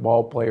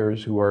basketball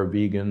players who are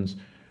vegans.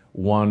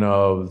 One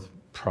of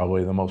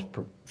probably the most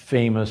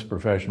famous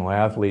professional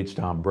athletes,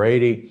 Tom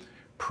Brady,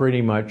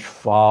 pretty much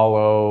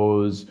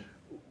follows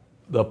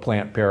the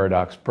Plant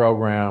Paradox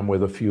program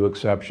with a few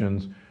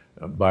exceptions.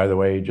 By the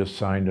way, he just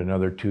signed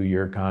another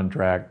 2-year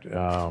contract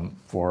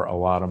for a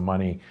lot of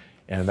money.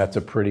 And that's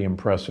a pretty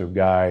impressive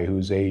guy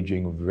who's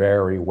aging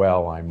very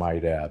well, I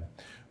might add,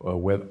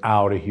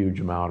 without a huge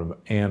amount of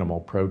animal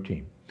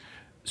protein.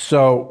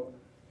 So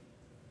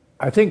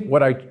I think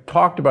what I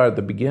talked about at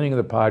the beginning of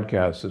the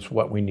podcast is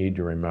what we need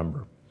to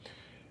remember.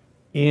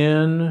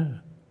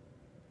 In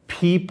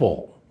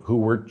people who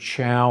were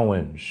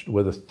challenged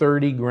with a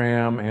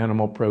 30-gram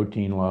animal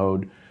protein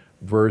load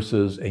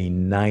versus a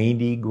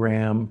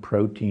 90-gram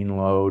protein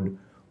load,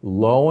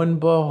 lo and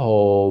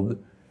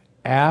behold,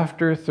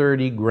 after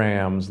 30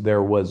 grams,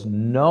 there was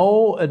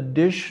no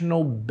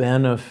additional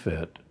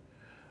benefit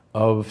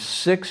of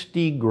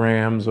 60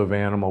 grams of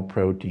animal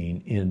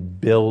protein in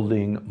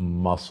building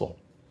muscle.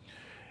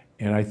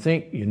 And I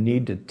think you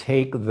need to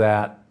take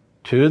that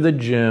to the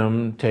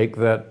gym, take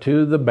that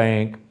to the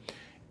bank,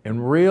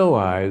 and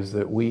realize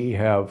that we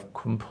have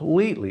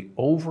completely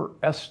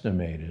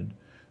overestimated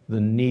the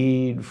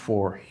need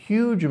for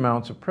huge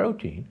amounts of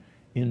protein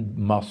in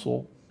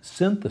muscle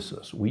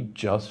synthesis. We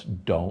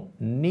just don't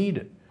need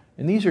it.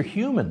 And these are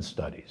human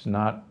studies,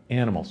 not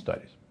animal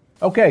studies.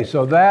 Okay,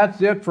 so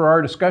that's it for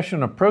our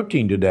discussion of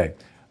protein today.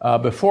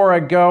 Before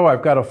I go,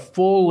 I've got a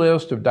full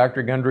list of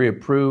Dr. Gundry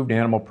approved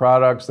animal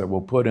products that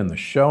we'll put in the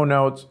show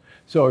notes.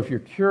 So if you're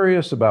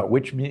curious about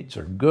which meats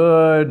are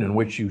good and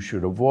which you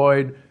should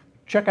avoid,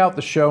 check out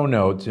the show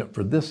notes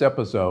for this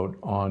episode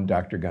on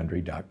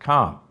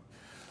drgundry.com.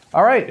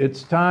 All right,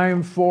 it's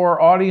time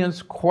for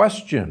audience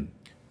question.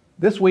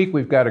 This week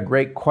we've got a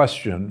great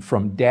question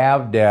from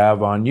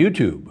Dav on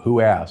YouTube,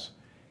 who asks,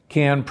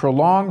 can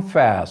prolonged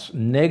fasts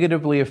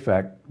negatively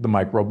affect the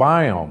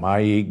microbiome,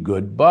 i.e.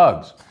 good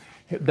bugs?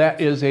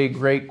 That is a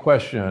great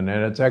question, and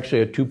it's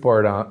actually a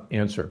two-part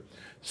answer.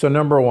 So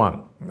number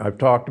one, I've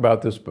talked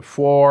about this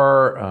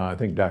before. I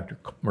think Dr.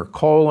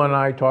 Mercola and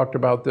I talked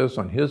about this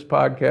on his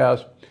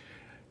podcast.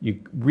 You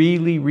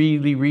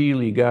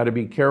really got to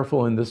be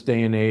careful in this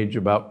day and age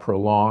about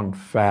prolonged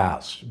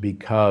fasts,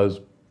 because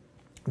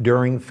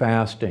during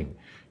fasting,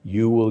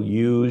 you will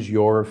use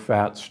your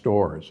fat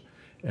stores.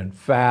 And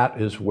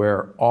fat is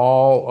where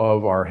all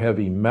of our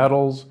heavy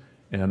metals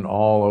and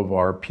all of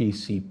our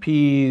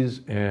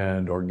PCPs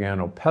and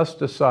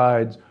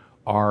organopesticides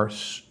are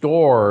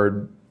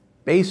stored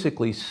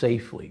basically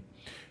safely.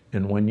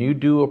 And when you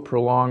do a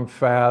prolonged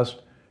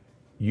fast,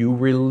 you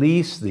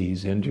release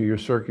these into your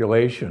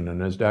circulation.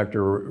 And as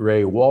Dr.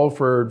 Ray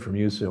Walford from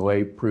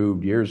UCLA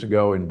proved years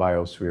ago in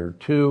Biosphere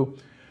 2,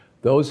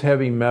 those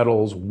heavy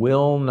metals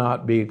will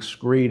not be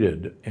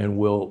excreted and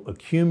will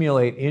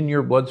accumulate in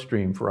your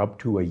bloodstream for up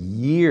to a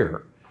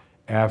year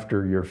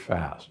after your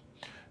fast.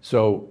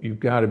 So you've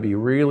got to be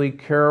really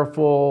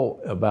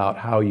careful about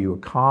how you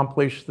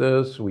accomplish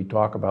this. We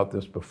talked about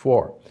this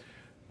before.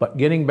 But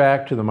getting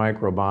back to the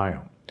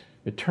microbiome,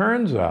 it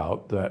turns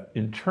out that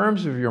in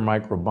terms of your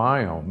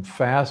microbiome,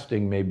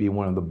 fasting may be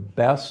one of the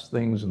best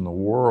things in the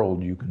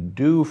world you can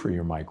do for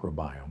your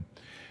microbiome,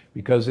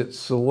 because it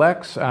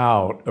selects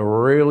out a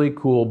really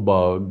cool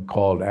bug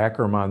called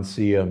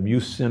Akkermansia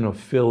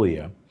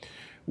muciniphila,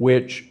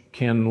 which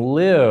can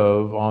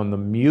live on the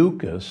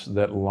mucus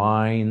that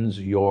lines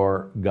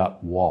your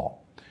gut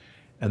wall.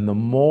 And the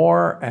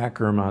more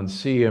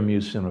Akkermansia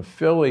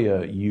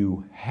muciniphila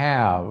you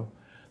have,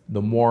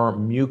 the more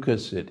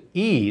mucus it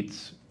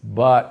eats,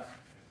 but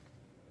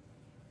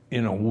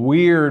in a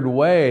weird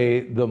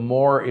way, the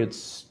more it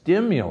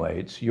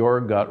stimulates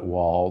your gut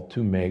wall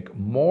to make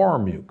more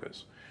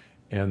mucus.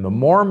 And the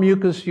more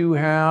mucus you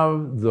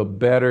have, the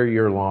better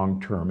your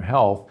long-term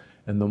health,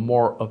 and the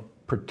more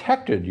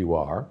protected you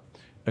are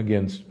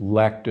against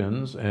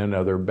lectins and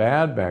other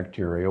bad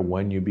bacteria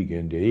when you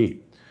begin to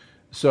eat.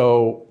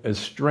 So, as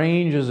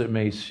strange as it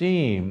may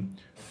seem,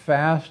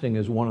 fasting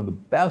is one of the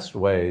best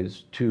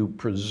ways to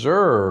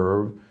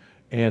preserve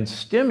and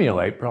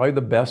stimulate probably the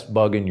best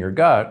bug in your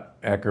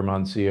gut,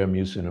 Akkermansia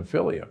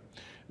muciniphila.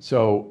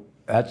 So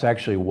that's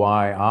actually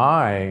why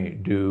I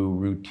do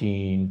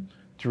routine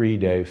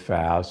 3-day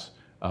fasts.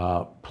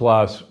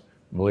 Plus,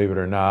 believe it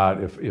or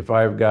not, if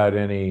I've got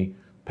any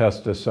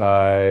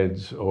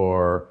pesticides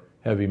or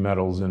heavy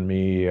metals in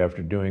me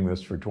after doing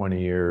this for 20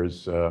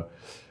 years.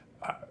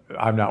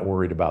 I'm not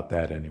worried about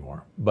that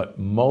anymore. But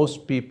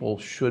most people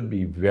should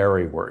be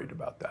very worried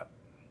about that.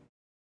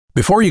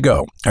 Before you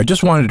go, I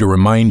just wanted to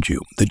remind you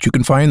that you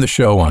can find the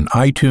show on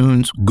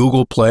iTunes,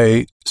 Google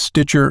Play,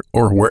 Stitcher,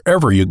 or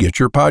wherever you get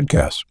your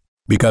podcasts.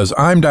 Because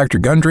I'm Dr.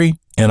 Gundry,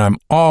 and I'm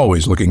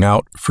always looking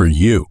out for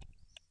you.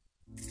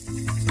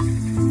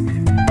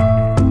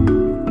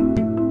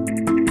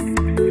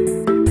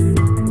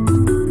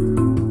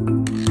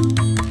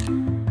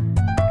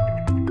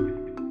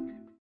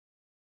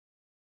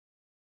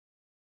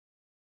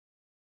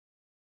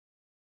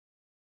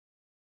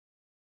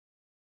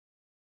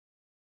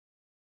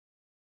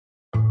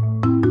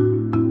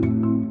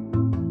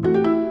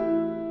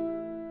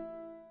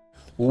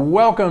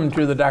 Welcome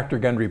to the Dr.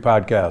 Gundry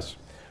Podcast.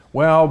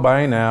 Well,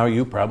 by now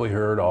you've probably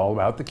heard all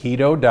about the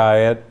keto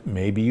diet.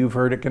 Maybe you've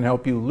heard it can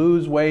help you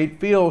lose weight,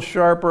 feel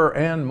sharper,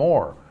 and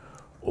more.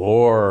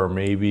 Or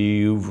maybe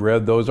you've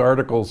read those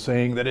articles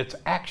saying that it's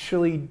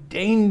actually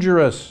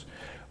dangerous.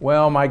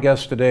 Well, my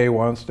guest today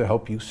wants to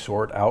help you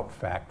sort out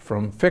fact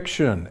from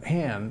fiction,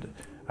 and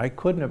I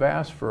couldn't have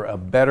asked for a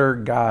better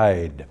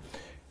guide.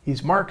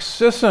 He's Mark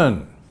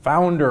Sisson,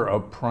 founder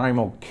of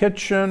Primal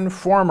Kitchen,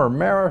 former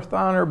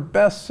marathoner,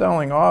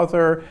 best-selling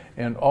author,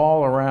 and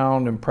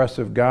all-around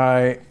impressive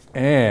guy.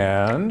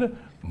 And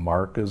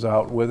Mark is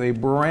out with a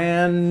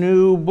brand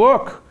new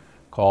book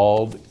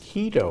called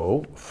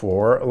Keto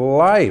for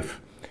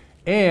Life.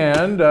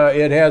 And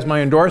it has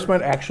my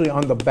endorsement actually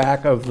on the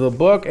back of the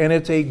book, and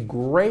it's a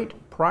great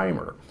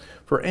primer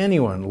for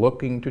anyone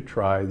looking to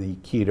try the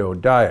keto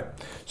diet.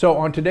 So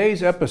on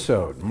today's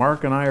episode,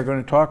 Mark and I are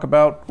going to talk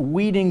about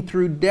weeding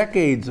through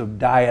decades of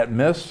diet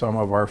myths, some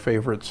of our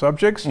favorite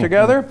subjects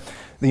together,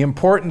 the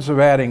importance of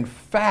adding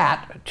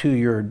fat to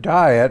your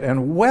diet,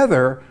 and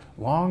whether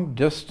long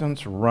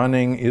distance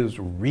running is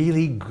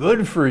really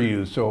good for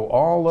you. So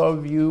all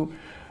of you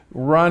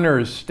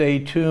runners, stay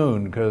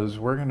tuned, because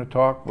we're going to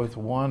talk with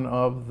one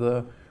of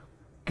the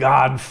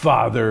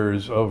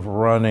godfathers of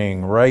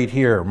running right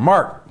here.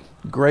 Mark,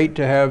 great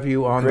to have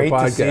you on the podcast.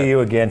 Great to see you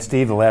again,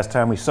 Steve. The last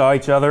time we saw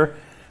each other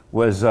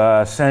was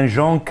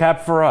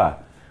Saint-Jean-Cap-Ferrat.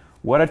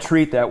 What a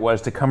treat that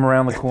was to come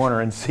around the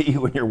corner and see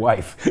you and your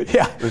wife.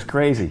 Yeah. It was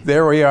crazy.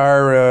 There we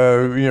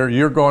are.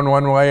 You're going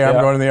one way, I'm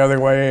going the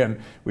other way,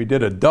 and we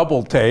did a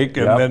double take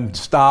and then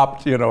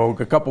stopped,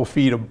 a couple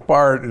feet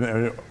apart,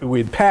 and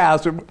we'd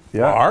passed.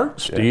 Mark,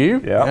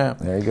 Steve. Yeah.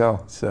 There you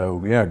go.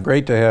 So, yeah,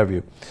 great to have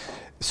you.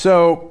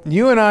 So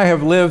you and I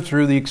have lived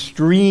through the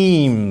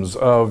extremes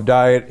of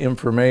diet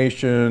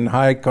information,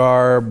 high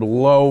carb,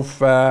 low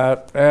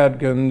fat,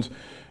 Atkins,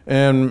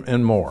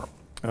 and more.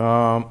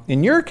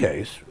 In your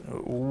case,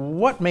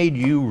 what made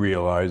you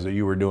realize that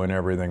you were doing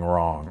everything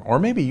wrong? Or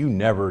maybe you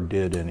never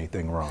did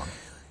anything wrong.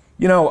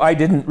 I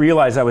didn't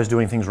realize I was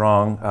doing things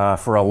wrong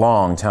for a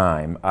long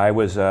time. I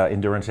was an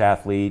endurance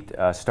athlete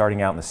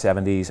starting out in the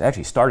 70s.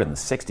 Actually started in the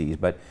 60s,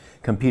 but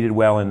competed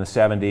well in the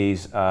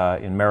 70s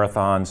in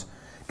marathons.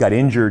 Got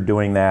injured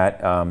doing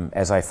that.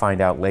 As I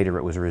find out later,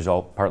 it was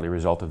partly a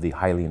result of the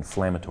highly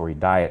inflammatory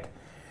diet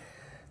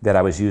that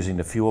I was using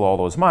to fuel all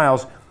those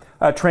miles.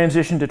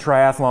 Transitioned to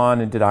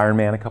triathlon and did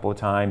Ironman a couple of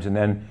times, and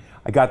then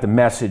I got the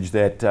message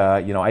that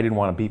I didn't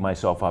want to beat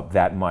myself up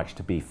that much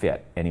to be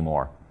fit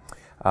anymore.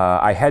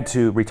 I had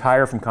to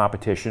retire from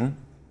competition.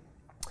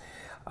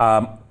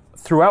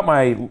 Throughout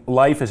my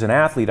life as an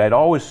athlete, I'd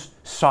always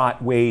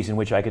sought ways in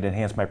which I could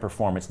enhance my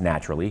performance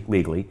naturally,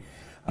 legally,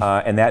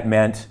 and that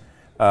meant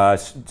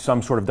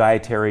some sort of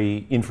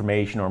dietary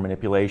information or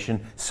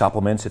manipulation,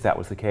 supplements if that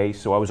was the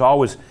case. So I was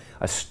always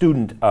a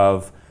student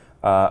of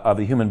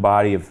the human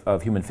body,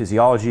 of human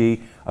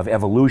physiology, of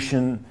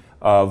evolution,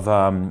 of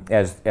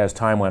as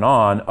time went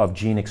on, of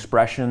gene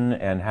expression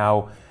and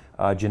how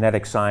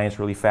genetic science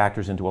really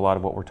factors into a lot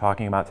of what we're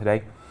talking about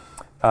today.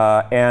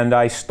 And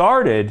I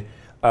started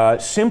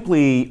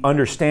simply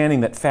understanding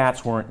that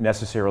fats weren't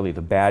necessarily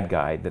the bad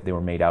guy that they were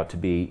made out to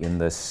be in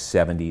the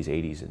 70s,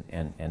 80s,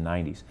 and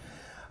 90s.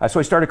 So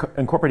I started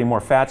incorporating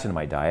more fats into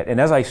my diet, and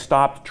as I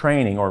stopped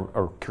training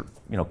or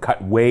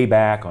cut way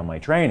back on my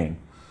training,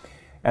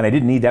 and I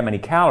didn't need that many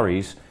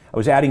calories, I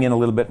was adding in a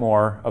little bit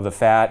more of the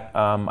fat.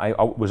 I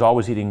was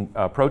always eating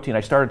protein.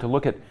 I started to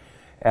look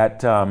at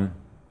the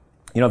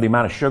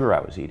amount of sugar I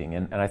was eating,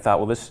 and I thought,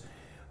 well,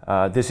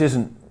 this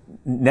isn't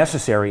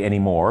necessary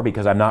anymore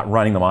because I'm not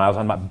running the miles,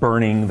 I'm not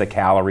burning the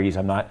calories,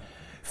 I'm not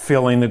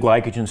filling the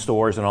glycogen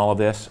stores and all of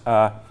this.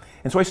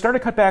 And so I started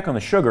to cut back on the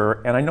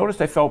sugar, and I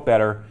noticed I felt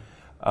better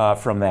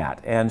from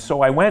that. And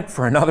so I went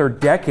for another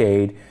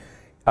decade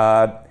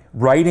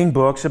writing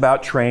books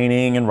about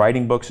training and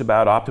writing books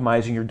about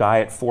optimizing your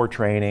diet for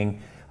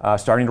training,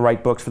 starting to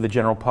write books for the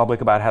general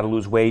public about how to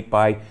lose weight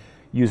by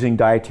using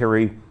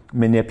dietary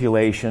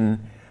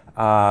manipulation.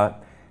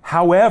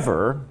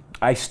 However,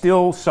 I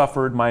still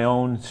suffered my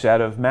own set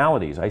of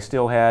maladies. I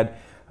still had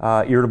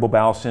irritable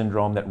bowel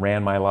syndrome that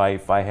ran my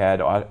life. I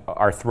had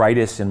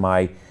arthritis in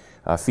my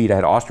feet. I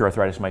had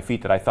osteoarthritis in my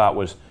feet that I thought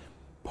was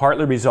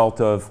partly a result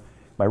of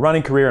my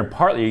running career and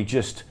partly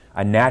just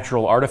a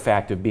natural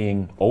artifact of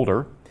being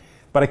older,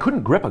 but I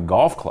couldn't grip a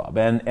golf club,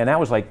 and that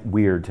was like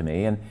weird to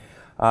me. And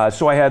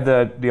so I had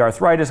the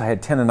arthritis, I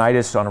had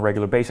tendonitis on a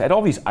regular basis, I had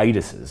all these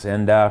itises,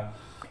 and that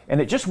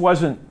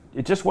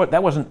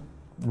wasn't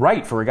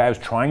right for a guy who's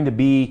trying to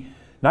be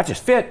not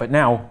just fit, but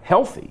now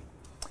healthy.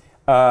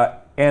 And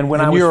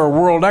you're a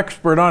world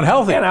expert on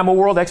health. And I'm a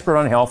world expert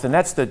on health, and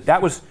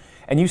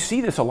and you see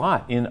this a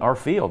lot in our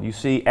field. You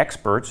see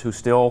experts who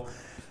still,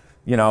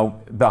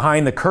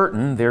 behind the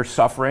curtain, they're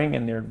suffering,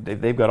 and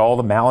they've got all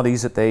the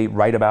maladies that they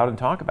write about and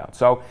talk about.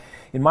 So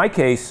in my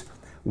case,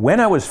 when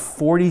I was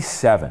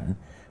 47,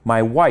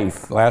 my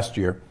wife... Last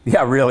year.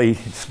 Yeah, really.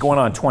 It's going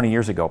on 20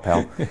 years ago,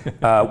 pal.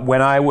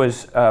 When I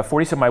was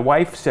 47, my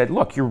wife said,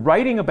 look, you're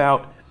writing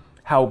about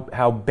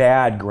how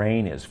bad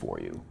grain is for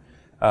you.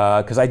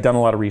 Because I'd done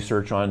a lot of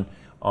research on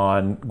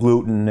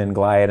gluten and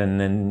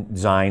gliadin and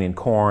zyme in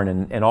corn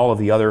and all of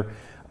the other,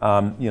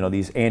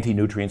 these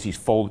anti-nutrients, these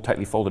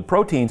tightly folded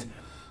proteins.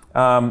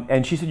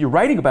 And she said, you're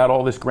writing about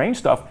all this grain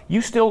stuff.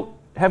 You still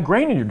have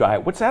grain in your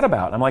diet. What's that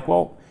about? I'm like,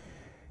 well,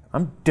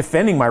 I'm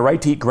defending my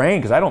right to eat grain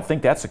because I don't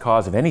think that's the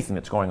cause of anything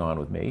that's going on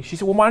with me. She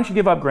said, well, why don't you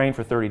give up grain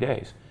for 30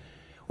 days?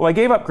 Well, I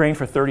gave up grain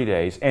for 30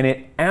 days, and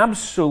it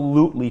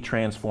absolutely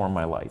transformed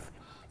my life.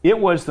 It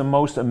was the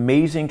most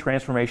amazing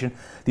transformation.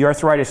 The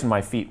arthritis in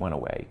my feet went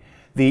away.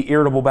 The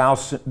irritable bowel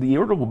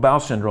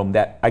syndrome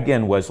that,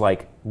 again, was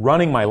like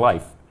running my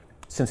life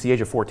since the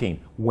age of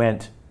 14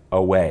 went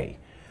away.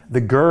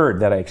 The GERD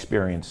that I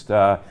experienced,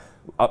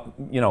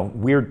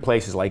 weird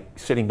places like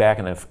sitting back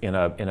in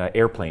an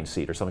airplane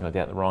seat or something like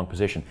that in the wrong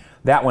position,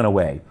 that went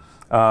away.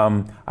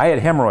 I had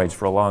hemorrhoids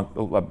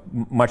for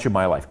much of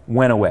my life,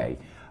 went away.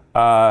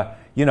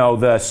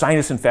 The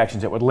sinus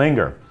infections that would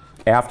linger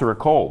after a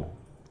cold,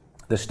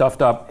 the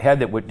stuffed up head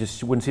that wouldn't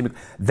seem to,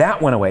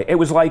 that went away. It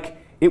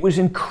was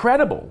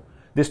incredible,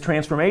 this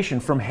transformation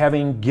from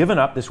having given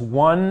up this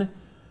one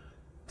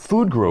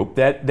food group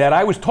that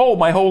I was told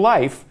my whole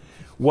life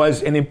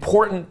was an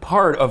important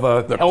part of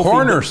the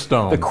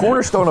cornerstone. The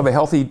cornerstone of a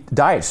healthy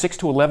diet, 6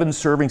 to 11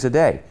 servings a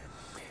day.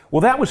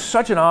 Well, that was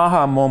such an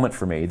aha moment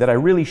for me that I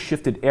really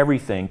shifted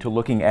everything to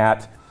looking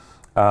at,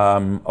 if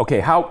I'm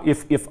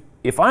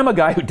a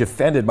guy who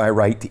defended my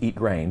right to eat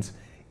grains,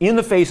 in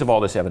the face of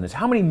all this evidence,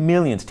 how many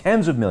millions,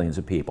 tens of millions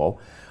of people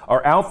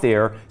are out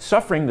there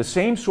suffering the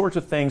same sorts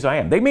of things I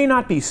am? They may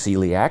not be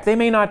celiac, they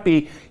may not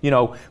be,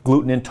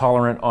 gluten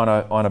intolerant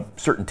on a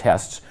certain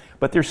tests,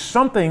 but there's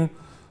something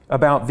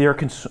about their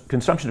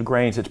consumption of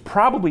grains that's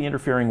probably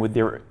interfering with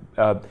their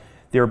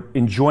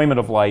enjoyment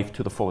of life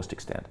to the fullest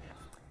extent.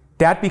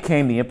 That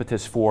became the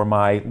impetus for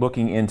my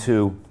looking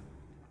into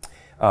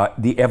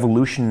the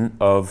evolution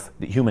of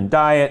the human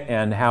diet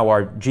and how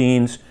our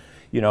genes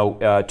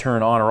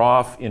turn on or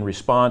off in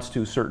response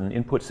to certain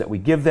inputs that we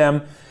give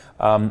them.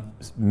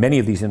 Many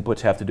of these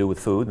inputs have to do with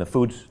food and the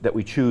foods that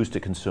we choose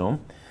to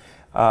consume.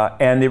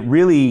 And it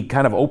really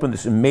kind of opened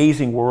this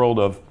amazing world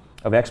of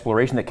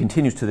exploration that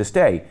continues to this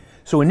day.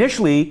 So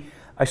initially,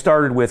 I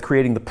started with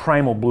creating the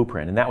primal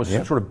blueprint, and that was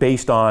sort of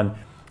based on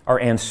our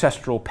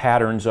ancestral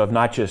patterns of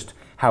not just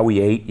how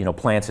we ate,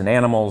 plants and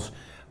animals,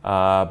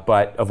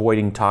 but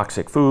avoiding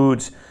toxic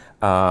foods,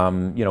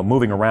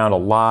 moving around a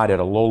lot at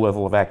a low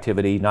level of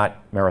activity,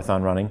 not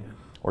marathon running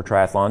or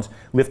triathlons,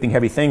 lifting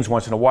heavy things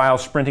once in a while,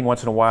 sprinting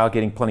once in a while,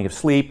 getting plenty of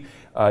sleep,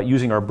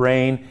 using our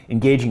brain,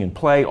 engaging in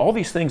play, all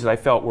these things that I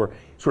felt were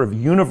sort of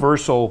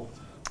universal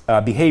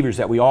behaviors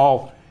that we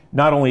all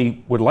not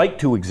only would like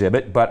to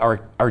exhibit, but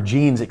our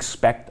genes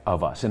expect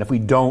of us. And if we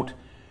don't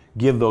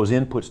give those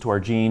inputs to our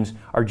genes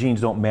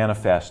don't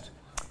manifest,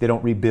 they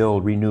don't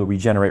rebuild, renew,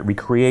 regenerate,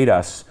 recreate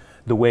us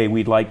the way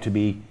we'd like to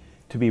be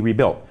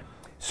rebuilt.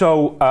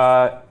 So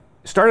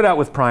started out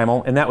with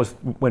Primal, and that was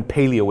when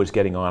paleo was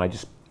getting on.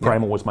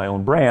 Primal was my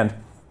own brand.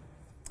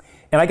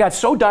 And I got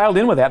so dialed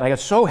in with that, and I got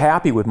so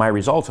happy with my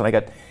results, and I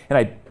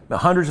had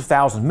hundreds of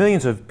thousands,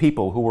 millions of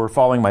people who were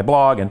following my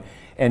blog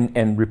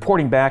and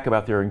reporting back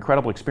about their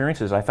incredible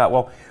experiences. I thought,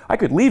 well, I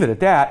could leave it at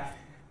that,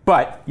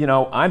 but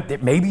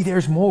maybe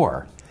there's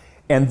more.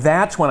 And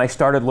that's when I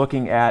started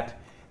looking at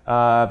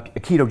a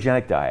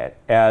ketogenic diet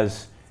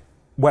as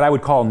what I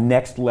would call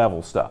next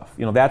level stuff.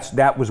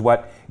 That was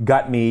what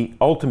got me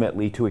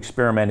ultimately to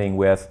experimenting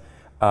with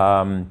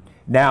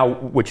now,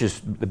 which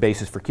is the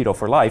basis for Keto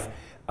for Life,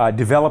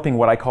 developing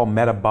what I call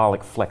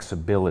metabolic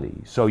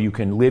flexibility. So you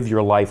can live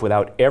your life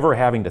without ever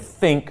having to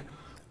think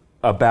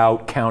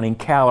about counting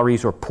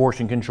calories or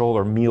portion control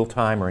or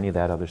mealtime or any of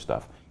that other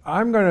stuff.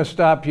 I'm going to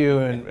stop you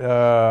and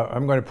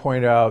I'm going to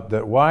point out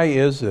that why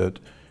is it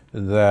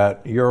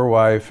that your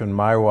wife and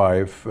my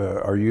wife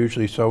are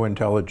usually so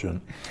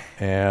intelligent,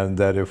 and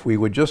that if we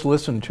would just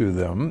listen to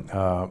them,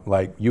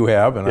 like you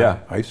have, and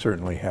I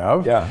certainly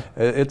have,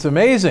 it's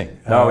amazing.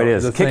 No, it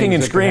is. Kicking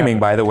and screaming,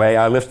 by the way.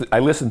 I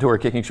listened to her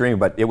kicking and screaming,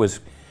 but it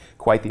was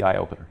quite the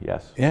eye-opener,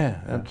 yes.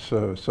 Yeah, that's,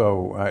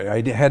 so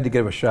I had to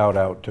give a shout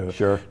out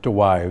to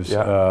wives,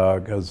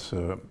 because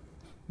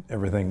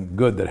everything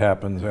good that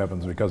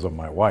happens because of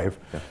my wife.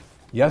 Yeah.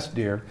 Yes,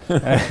 dear.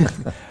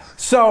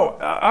 So,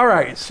 all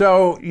right,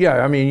 so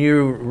yeah, I mean,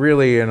 you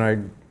really,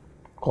 and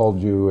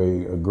called you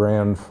a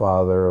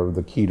grandfather of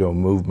the keto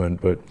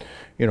movement, but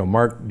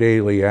Mark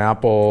Daly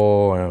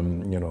Apple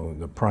and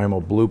the Primal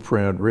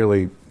Blueprint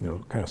really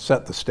kind of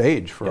set the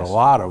stage for a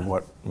lot of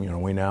what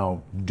we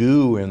now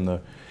do in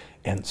the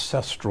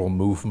ancestral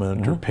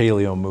movement or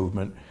paleo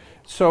movement.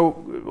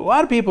 So a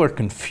lot of people are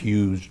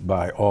confused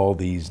by all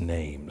these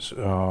names.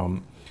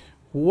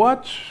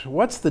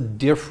 What's the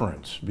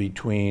difference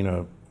between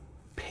a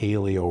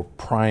paleo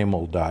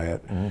primal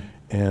diet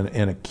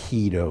and a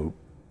keto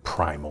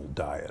primal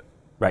diet?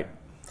 Right.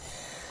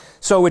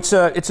 So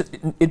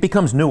it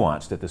becomes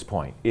nuanced at this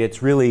point.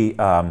 It's really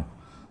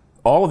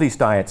all of these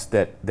diets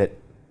that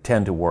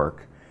tend to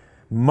work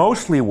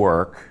mostly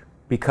work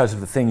because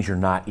of the things you're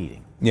not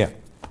eating. Yeah.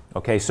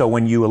 Okay. So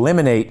when you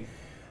eliminate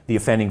the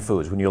offending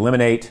foods, when you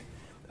eliminate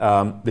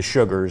the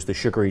sugars, the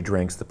sugary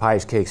drinks, the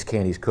pies, cakes,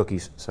 candies,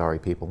 cookies, sorry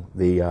people,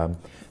 the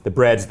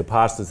breads, the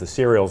pastas, the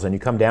cereals, and you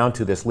come down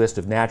to this list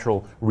of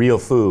natural, real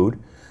food,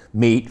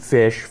 meat,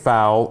 fish,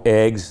 fowl,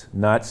 eggs,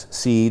 nuts,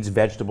 seeds,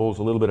 vegetables,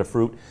 a little bit of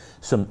fruit,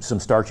 some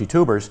starchy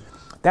tubers,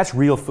 that's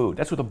real food.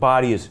 That's what the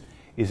body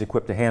is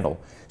equipped to handle.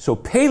 So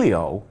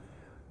paleo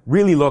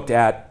really looked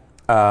at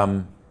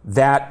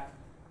that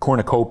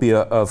cornucopia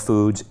of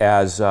foods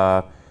as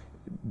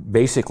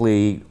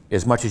basically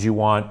as much as you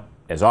want,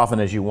 as often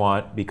as you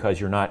want, because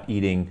you're not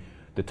eating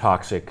the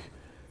toxic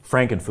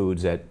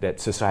frankenfoods that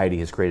society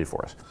has created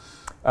for us.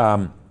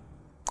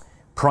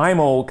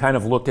 Primal kind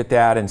of looked at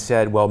that and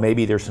said, well,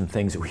 maybe there's some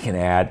things that we can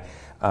add,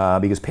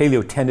 because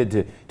paleo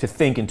tended to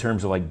think in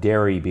terms of like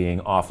dairy being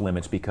off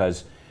limits,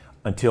 because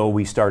until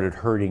we started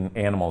herding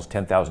animals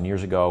 10,000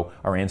 years ago,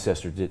 our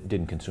ancestors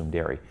didn't consume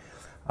dairy.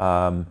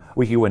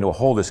 We could go into a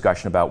whole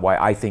discussion about why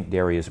I think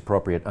dairy is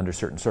appropriate under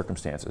certain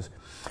circumstances.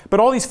 But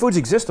all these foods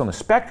exist on the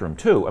spectrum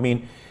too. I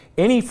mean,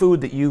 any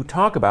food that you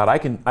talk about, I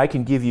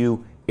can give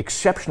you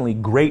exceptionally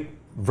great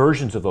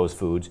versions of those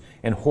foods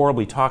and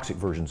horribly toxic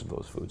versions of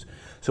those foods.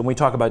 So when we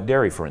talk about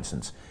dairy, for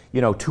instance,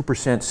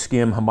 2%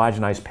 skim,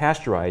 homogenized,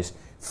 pasteurized,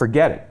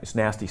 forget it. It's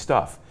nasty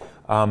stuff.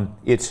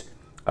 It's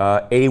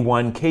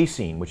A1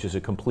 casein, which is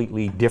a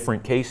completely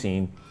different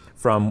casein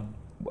from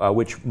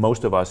which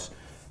most of us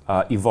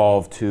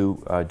evolved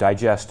to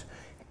digest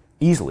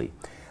easily.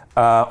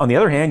 On the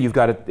other hand, you've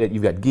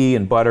got ghee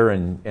and butter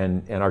and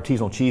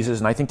artisanal cheeses,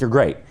 and I think they're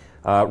great.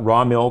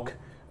 Raw milk,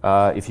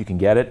 if you can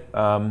get it,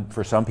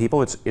 for some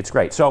people, it's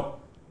great. So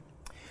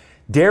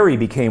dairy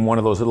became one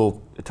of those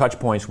little touch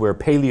points where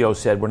paleo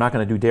said, we're not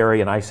going to do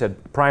dairy, and I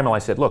said, primal, I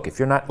said, look, if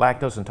you're not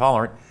lactose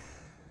intolerant,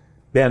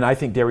 then I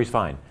think dairy's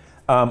fine.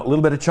 A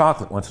little bit of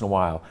chocolate once in a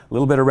while, a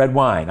little bit of red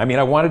wine. I mean,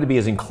 I wanted to be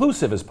as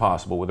inclusive as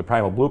possible with the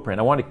Primal Blueprint.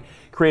 I wanted to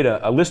create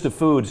a list of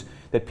foods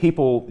that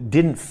people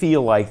didn't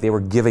feel like they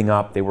were giving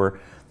up,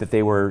 that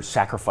they were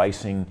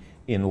sacrificing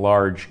in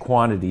large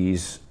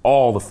quantities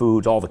all the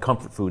foods, all the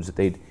comfort foods that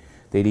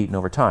they'd eaten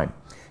over time.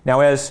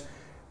 Now, as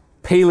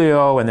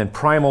paleo and then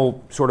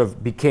primal sort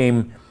of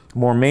became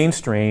more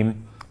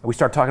mainstream, we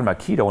started talking about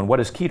keto. And what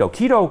is keto?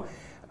 Keto,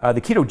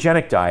 the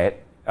ketogenic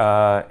diet,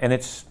 and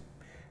it's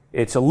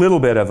a little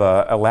bit of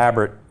an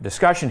elaborate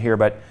discussion here,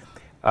 but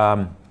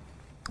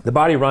the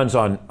body runs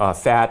on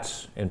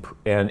fats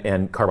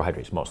and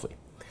carbohydrates mostly.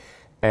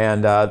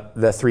 And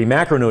the three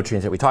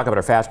macronutrients that we talk about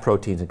are fats,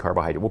 proteins, and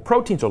carbohydrates. Well,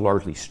 proteins are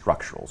largely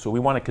structural, so we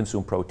want to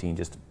consume protein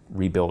just to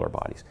rebuild our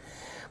bodies.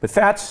 But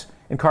fats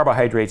and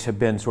carbohydrates have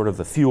been sort of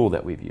the fuel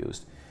that we've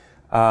used.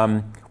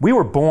 We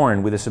were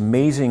born with this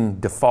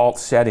amazing default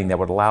setting that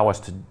would allow us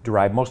to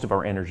derive most of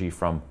our energy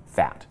from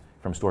fat,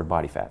 from stored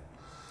body fat.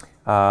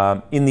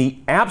 In the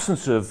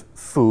absence of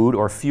food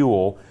or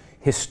fuel,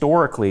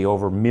 historically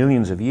over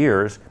millions of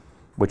years,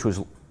 which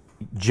was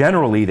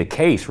generally the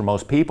case for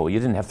most people, you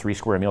didn't have 3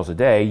 square meals a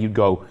day.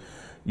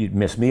 You'd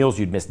miss meals,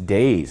 you'd miss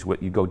days.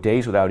 You'd go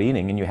days without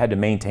eating, and you had to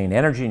maintain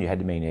energy and you had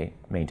to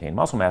maintain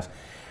muscle mass.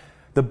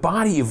 The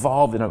body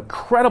evolved an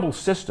incredible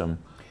system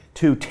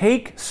to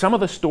take some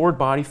of the stored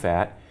body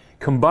fat,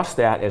 combust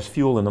that as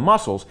fuel in the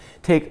muscles,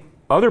 take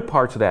other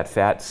parts of that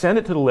fat, send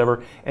it to the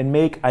liver, and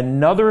make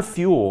another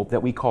fuel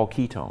that we call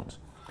ketones.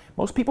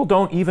 Most people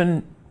don't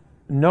even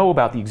know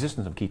about the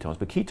existence of ketones,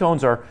 but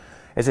ketones are,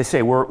 as I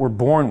say, we're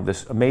born with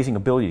this amazing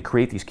ability to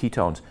create these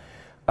ketones.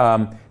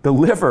 The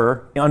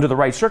liver, under the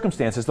right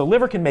circumstances, the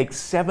liver can make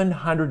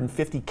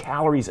 750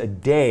 calories a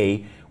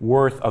day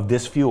worth of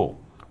this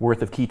fuel,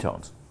 worth of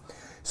ketones.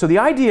 So the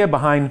idea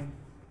behind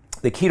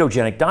the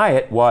ketogenic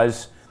diet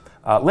was,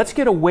 let's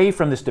get away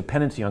from this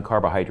dependency on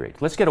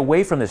carbohydrates. Let's get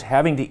away from this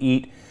having to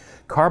eat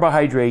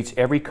carbohydrates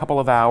every couple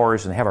of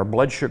hours and have our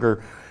blood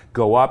sugar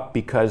go up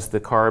because the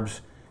carbs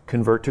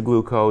convert to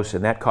glucose,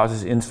 and that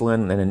causes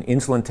insulin, and then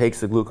insulin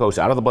takes the glucose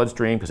out of the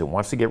bloodstream because it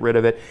wants to get rid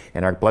of it,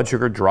 and our blood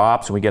sugar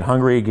drops, and we get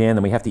hungry again,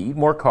 and we have to eat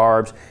more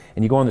carbs,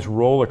 and you go on this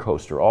roller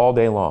coaster all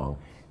day long.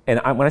 And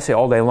when I say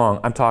all day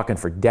long, I'm talking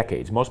for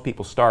decades. Most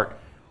people start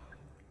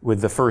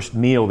with the first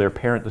meal the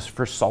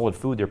first solid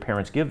food their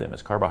parents give them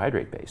is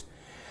carbohydrate-based.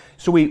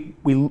 So we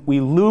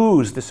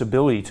lose this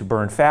ability to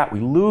burn fat. We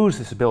lose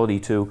this ability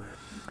to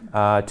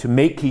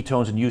make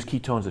ketones and use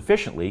ketones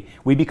efficiently.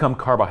 We become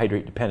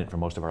carbohydrate dependent for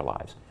most of our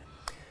lives.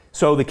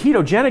 So the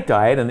ketogenic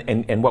diet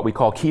and what we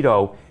call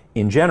keto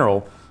in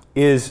general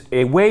is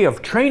a way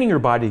of training your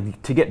body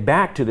to get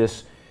back to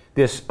this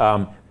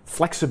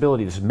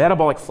flexibility, this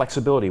metabolic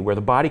flexibility where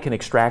the body can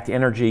extract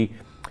energy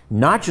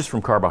not just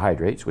from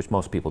carbohydrates, which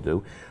most people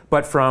do,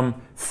 but from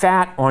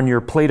fat on your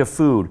plate of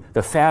food,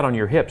 the fat on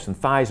your hips and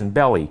thighs and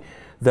belly,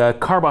 the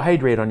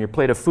carbohydrate on your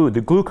plate of food,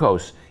 the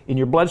glucose in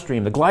your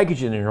bloodstream, the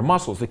glycogen in your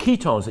muscles, the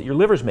ketones that your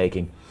liver's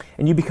making,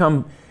 and you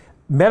become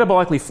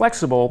metabolically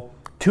flexible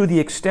to the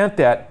extent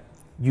that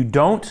you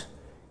don't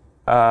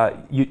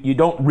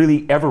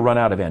really ever run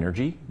out of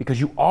energy because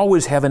you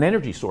always have an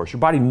energy source. Your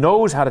body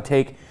knows how to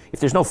take, if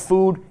there's no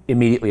food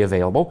immediately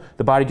available,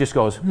 the body just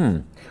goes,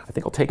 I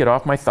think I'll take it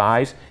off my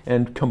thighs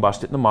and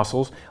combust it in the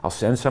muscles. I'll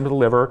send some to the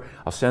liver.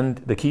 I'll send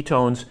the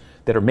ketones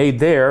that are made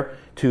there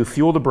to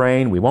fuel the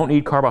brain. We won't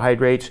need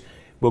carbohydrates.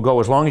 We'll go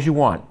as long as you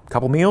want. A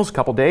couple meals, a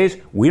couple days,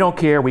 we don't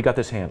care. We got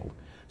this handled.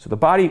 So the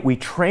body, we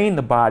train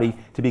the body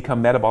to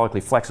become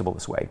metabolically flexible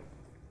this way.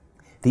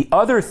 The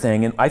other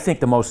thing, and I think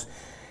the most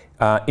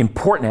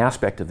important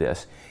aspect of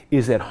this,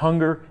 is that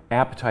hunger,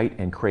 appetite,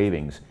 and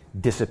cravings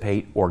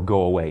dissipate or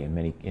go away in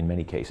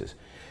many cases.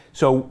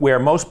 So where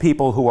most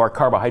people who are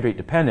carbohydrate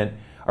dependent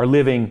are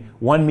living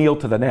one meal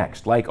to the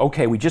next, like,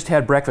 okay, we just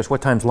had breakfast,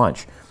 what time's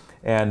lunch?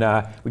 And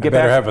we get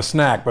better back, have a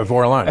snack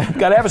before lunch.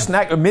 Got to have a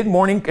snack, a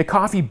mid-morning, a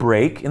coffee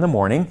break in the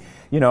morning,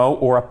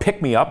 or a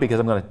pick-me-up because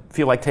I'm going to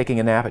feel like taking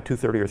a nap at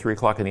 2:30 or 3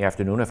 o'clock in the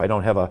afternoon if I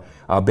don't have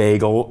a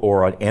bagel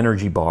or an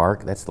energy bar.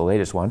 That's the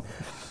latest one.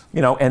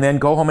 And then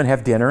go home and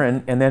have dinner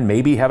and then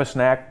maybe have a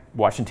snack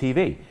watching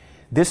TV.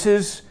 This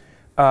is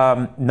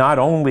not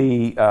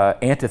only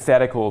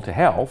antithetical to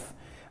health,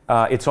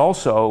 it's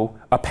also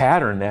a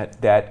pattern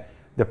that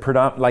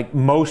like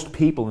most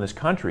people in this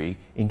country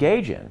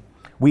engage in.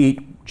 We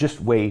eat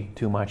just way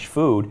too much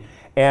food,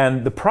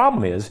 and the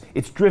problem is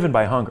it's driven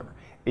by hunger.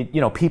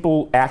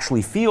 People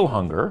actually feel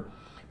hunger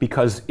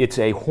because it's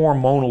a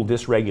hormonal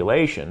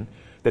dysregulation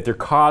that they're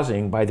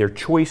causing by their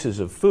choices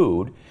of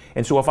food.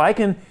 And so if I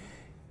can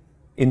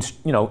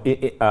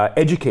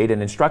educate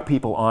and instruct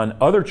people on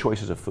other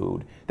choices of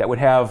food that would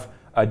have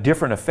a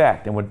different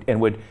effect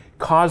and would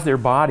cause their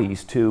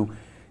bodies to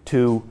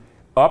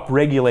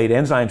upregulate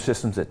enzyme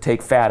systems that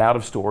take fat out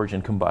of storage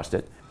and combust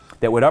it,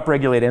 that would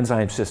upregulate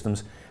enzyme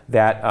systems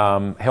that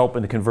help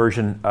in the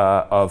conversion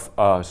of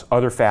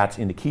other fats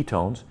into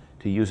ketones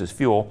to use as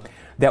fuel,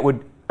 that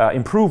would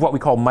improve what we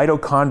call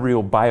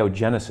mitochondrial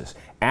biogenesis,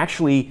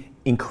 actually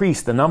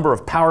increase the number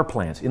of power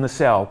plants in the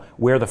cell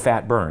where the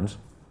fat burns,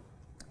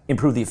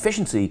 improve the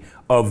efficiency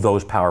of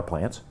those power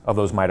plants, of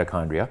those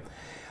mitochondria.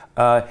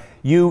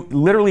 You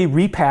literally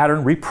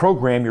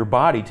reprogram your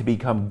body to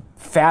become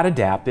fat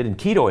adapted and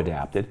keto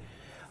adapted,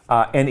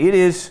 and it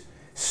is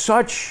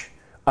such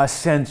a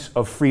sense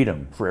of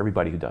freedom for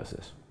everybody who does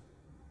this.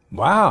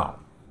 Wow.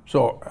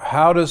 So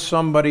how does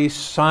somebody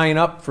sign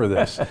up for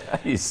this?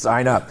 You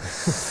sign up.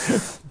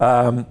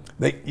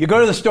 You go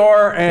to the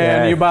store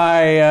and you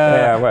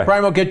buy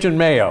Primal Kitchen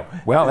mayo.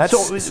 Well, that's...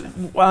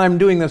 So I'm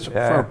doing this for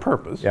a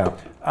purpose. Yeah.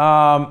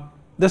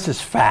 This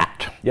is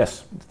fat.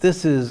 Yes.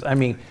 This is,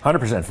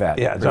 100% fat.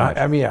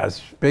 Yeah,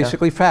 it's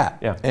basically fat.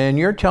 Yeah. And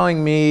you're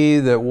telling me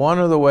that one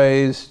of the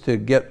ways to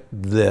get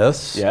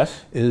this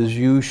is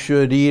you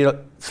should eat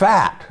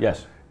fat.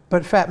 Yes.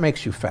 But fat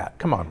makes you fat.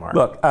 Come on, Mark.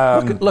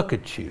 Look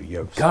at you,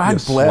 you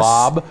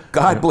slob.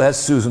 God bless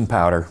Susan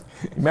Powter.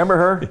 Remember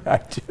her? I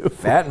do.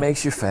 Fat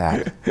makes you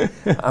fat.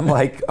 I'm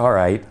like, all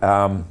right.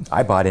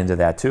 I bought into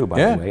that too,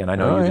 by the way, and I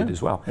know you did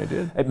as well. I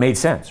did. It made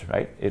sense,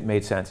 right? It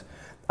made sense.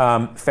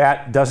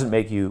 Fat doesn't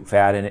make you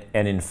fat,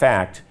 and in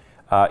fact,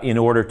 in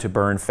order to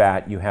burn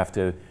fat, you have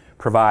to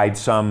provide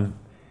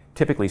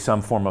typically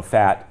some form of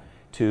fat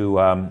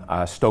to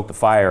stoke the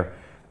fire.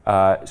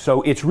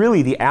 So it's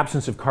really the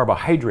absence of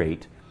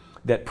carbohydrate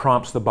that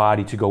prompts the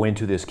body to go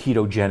into this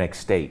ketogenic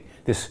state.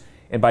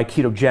 And by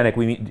ketogenic,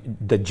 we mean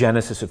the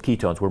genesis of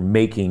ketones. We're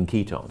making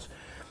ketones.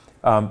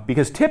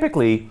 Because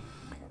typically,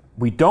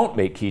 we don't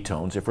make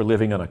ketones if we're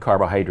living on a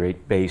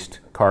carbohydrate-based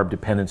carb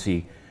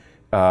dependency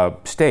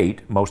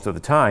state most of the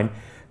time.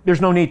 There's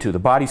no need to. The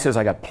body says,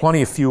 I got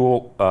plenty of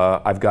fuel.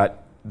 I've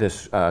got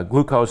this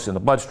glucose in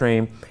the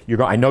bloodstream.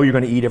 I know you're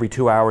going to eat every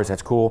 2 hours.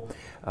 That's cool.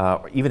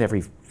 Even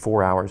every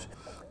 4 hours.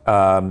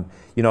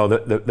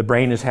 The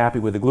brain is happy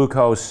with the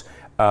glucose.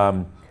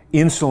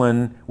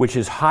 Insulin, which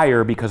is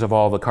higher because of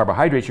all the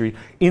carbohydrates you eat,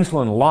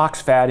 insulin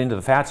locks fat into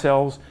the fat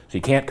cells, so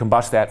you can't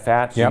combust that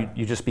fat. So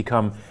you just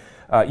become,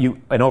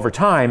 and over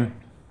time,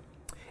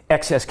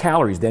 excess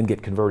calories then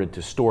get converted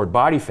to stored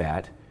body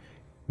fat,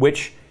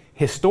 which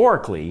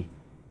historically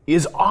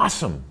is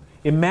awesome.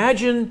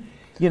 Imagine,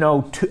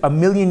 a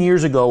million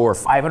years ago or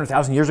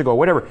 500,000 years ago, or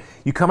whatever,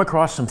 you come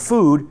across some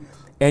food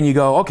and you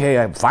go,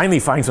 okay, I finally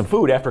find some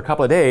food after a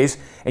couple of days,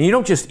 and you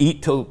don't just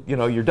eat till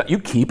you're done. You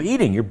keep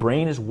eating. Your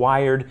brain is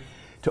wired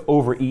to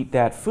overeat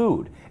that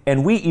food.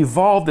 And we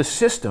evolved a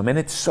system, and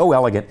it's so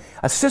elegant,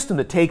 a system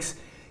that takes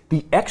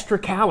the extra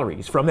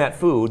calories from that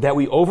food that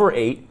we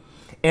overate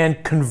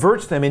and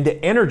converts them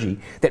into energy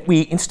that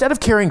we, instead of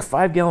carrying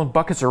 5-gallon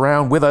buckets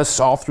around with us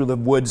all through the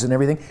woods and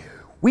everything,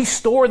 We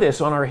store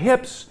this on our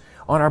hips,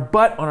 on our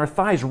butt, on our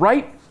thighs,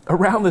 right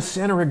around the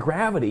center of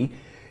gravity,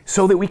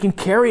 so that we can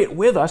carry it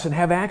with us and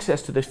have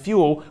access to the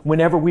fuel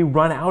whenever we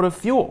run out of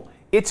fuel.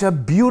 It's a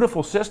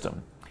beautiful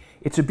system.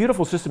 It's a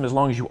beautiful system as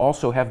long as you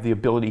also have the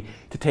ability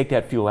to take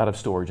that fuel out of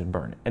storage and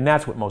burn it. And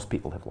that's what most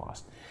people have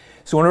lost.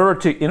 So in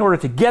order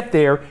to get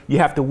there, you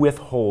have to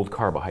withhold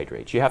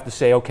carbohydrates. You have to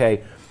say,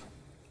 okay,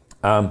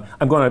 I'm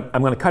going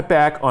to cut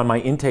back on my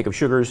intake of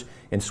sugars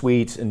and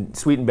sweets and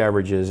sweetened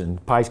beverages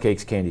and pies,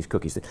 cakes, candies,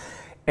 cookies.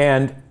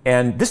 And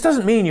this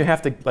doesn't mean you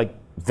have to, like,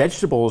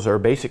 vegetables are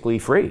basically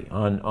free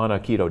on a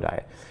keto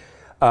diet.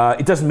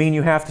 It doesn't mean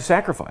you have to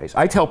sacrifice.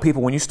 I tell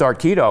people when you start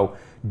keto,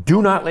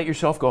 do not let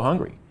yourself go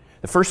hungry.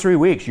 The first 3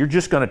 weeks, you're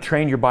just going to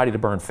train your body to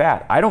burn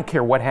fat. I don't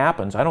care what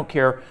happens. I don't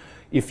care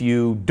if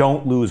you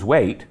don't lose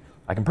weight.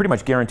 I can pretty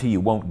much guarantee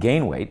you won't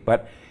gain weight,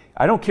 but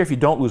I don't care if you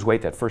don't lose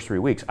weight that first 3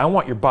 weeks. I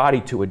want your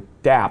body to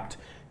adapt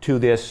to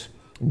this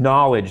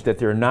knowledge that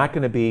there are not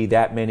going to be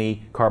that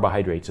many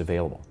carbohydrates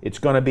available. It's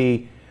going to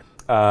be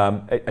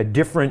a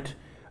different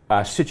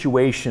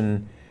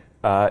situation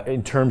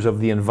in terms of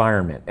the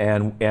environment.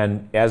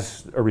 And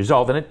as a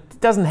result, and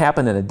it doesn't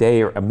happen in a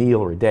day or a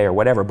meal or a day or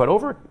whatever, but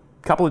over a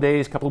couple of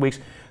days, couple of weeks,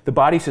 the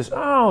body says,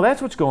 oh,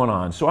 that's what's going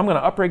on. So I'm going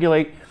to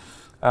upregulate.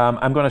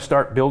 I'm going to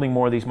start building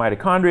more of these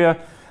mitochondria.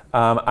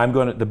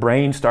 The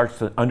brain starts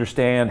to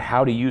understand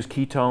how to use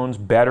ketones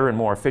better and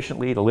more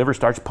efficiently. The liver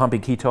starts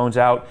pumping ketones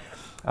out,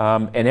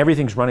 and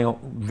everything's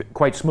running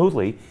quite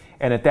smoothly.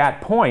 And at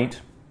that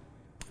point,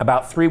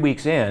 about 3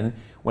 weeks in,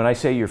 when I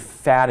say you're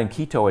fat and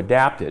keto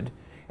adapted,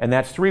 and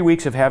that's 3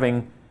 weeks of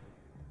having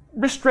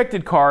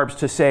restricted carbs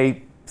to,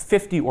 say,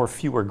 50 or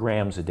fewer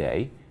grams a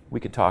day. We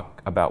could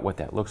talk about what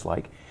that looks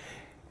like.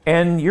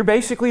 And you're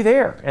basically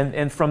there.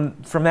 And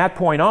from that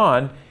point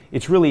on,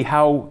 it's really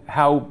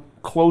how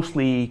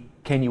closely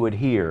can you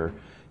adhere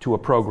to a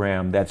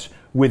program that's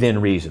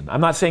within reason. I'm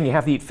not saying you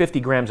have to eat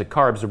 50 grams of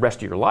carbs the rest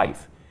of your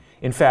life.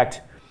 In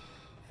fact,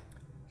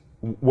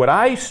 what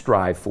I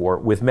strive for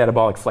with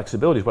metabolic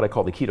flexibility is what I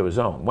call the keto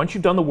zone. Once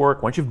you've done the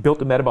work, once you've built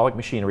the metabolic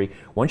machinery,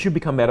 once you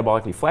become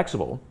metabolically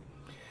flexible,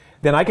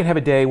 then I can have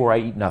a day where I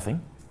eat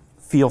nothing,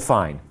 feel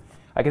fine.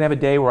 I can have a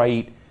day where I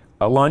eat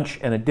a lunch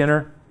and a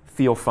dinner,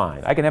 feel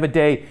fine. I can have a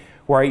day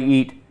where I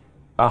eat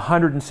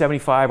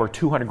 175 or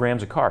 200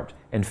 grams of carbs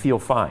and feel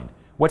fine.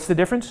 What's the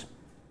difference?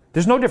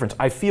 There's no difference.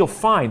 I feel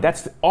fine.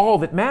 That's all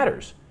that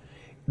matters.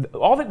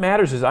 All that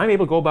matters is I'm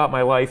able to go about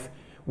my life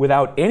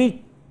without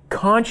any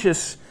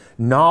conscious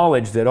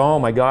knowledge that, oh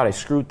my God, I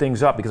screwed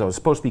things up because I was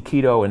supposed to be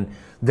keto and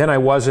then I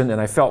wasn't and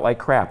I felt like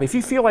crap. If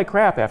you feel like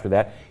crap after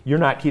that, you're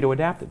not keto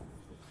adapted.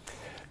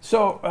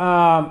 So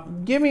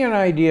give me an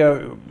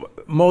idea.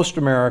 Most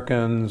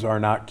Americans are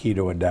not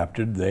keto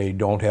adapted. They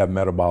don't have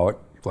metabolic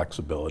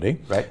flexibility.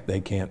 Right. They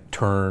can't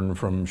turn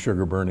from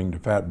sugar burning to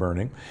fat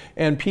burning.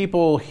 And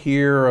people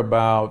hear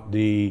about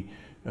the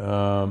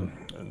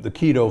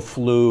keto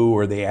flu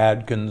or the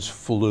Atkins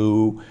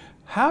flu.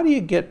 How do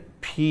you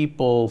get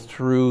people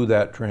through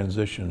that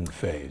transition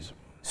phase?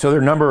 So there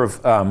are a number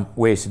of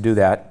ways to do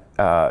that.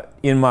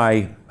 In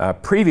my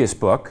previous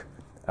book,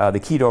 The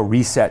Keto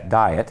Reset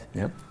Diet,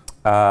 Yep.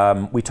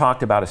 We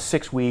talked about a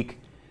 6-week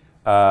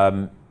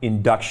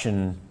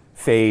induction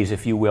phase,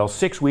 if you will,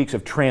 6 weeks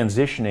of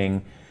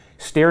transitioning,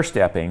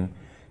 stair-stepping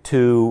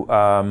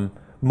to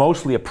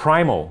mostly a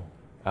primal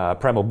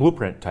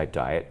blueprint type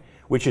diet,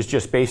 which is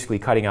just basically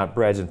cutting out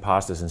breads and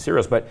pastas and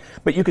cereals. But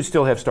you could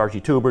still have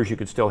starchy tubers, you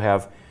could still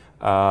have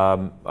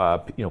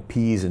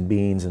peas and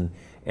beans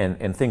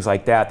and things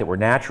like that were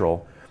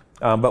natural,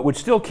 but would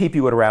still keep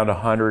you at around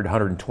 100,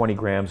 120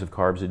 grams of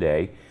carbs a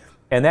day.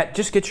 And that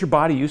just gets your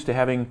body used to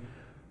having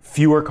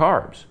fewer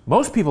carbs.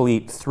 Most people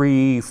eat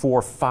 300,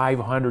 400,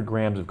 500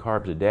 grams of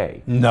carbs a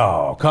day.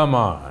 No, come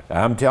on.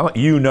 I'm telling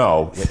you,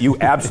 you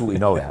absolutely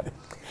know that.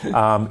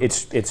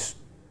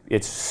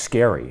 It's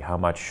scary how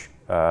much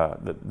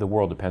the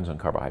world depends on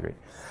carbohydrate.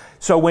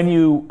 So when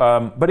you,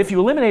 but if you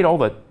eliminate all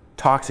the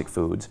toxic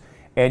foods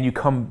and you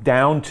come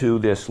down to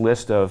this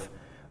list of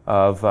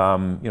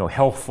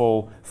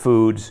healthful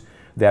foods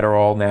that are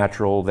all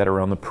natural, that are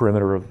on the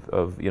perimeter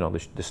of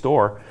the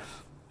store,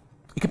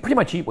 you can pretty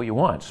much eat what you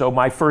want. So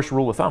my first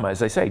rule of thumb,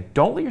 as I say,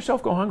 don't let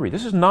yourself go hungry.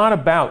 This is not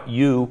about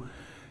you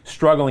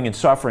struggling and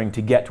suffering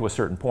to get to a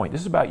certain point.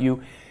 This is about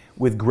you,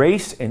 with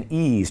grace and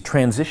ease,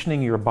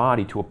 transitioning your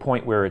body to a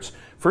point where it's,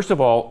 first of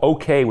all,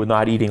 okay with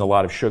not eating a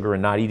lot of sugar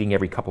and not eating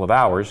every couple of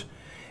hours.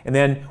 And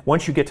then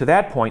once you get to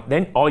that point,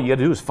 then all you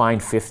gotta do is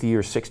find 50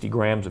 or 60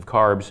 grams of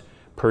carbs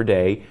per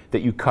day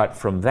that you cut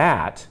from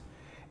that.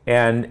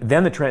 And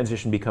then the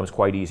transition becomes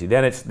quite easy.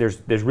 Then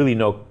there's really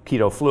no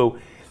keto flu.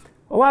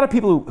 A lot of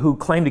people who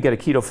claim to get a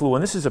keto flu,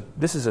 and this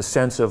is a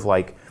sense of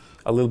like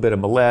a little bit of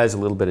malaise, a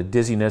little bit of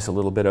dizziness, a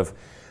little bit of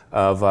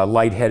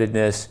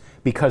lightheadedness,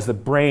 because the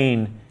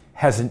brain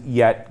hasn't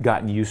yet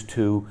gotten used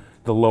to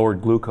the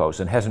lowered glucose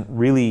and hasn't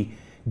really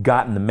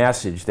gotten the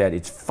message that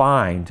it's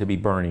fine to be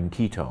burning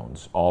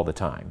ketones all the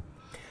time.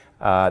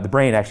 The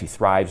brain actually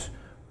thrives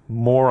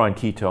more on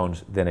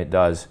ketones than it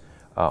does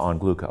on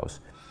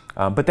glucose.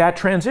 But that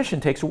transition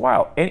takes a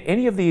while.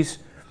 Any of these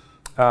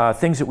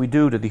things that we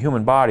do to the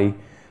human body,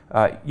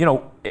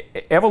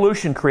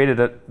 evolution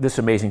created this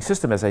amazing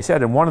system, as I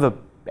said, and one of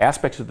the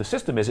aspects of the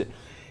system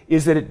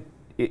is that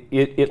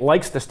it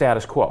likes the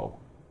status quo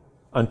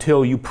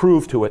until you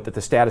prove to it that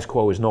the status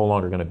quo is no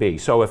longer going to be.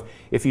 So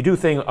if you do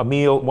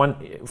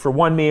for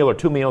one meal or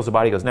 2 meals, the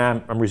body goes, nah,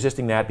 I'm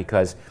resisting that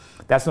because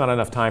that's not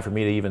enough time for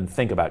me to even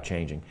think about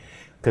changing.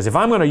 Because if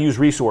I'm going to use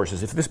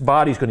resources, if this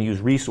body's going to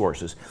use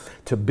resources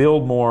to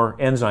build more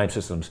enzyme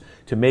systems,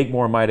 to make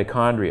more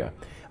mitochondria,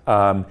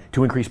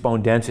 to increase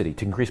bone density,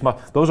 to increase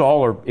muscle, those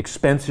all are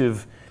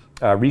expensive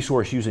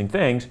resource-using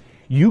things.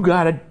 You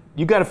got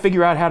to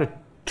figure out how to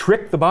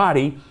trick the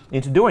body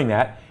into doing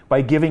that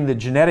by giving the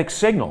genetic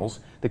signals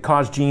that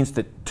cause genes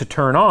to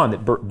turn on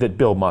that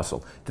build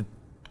muscle, to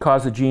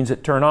cause the genes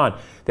that turn on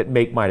that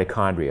make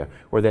mitochondria,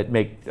 or that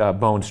make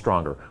bone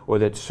stronger, or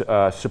that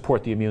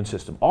support the immune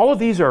system. All of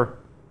these are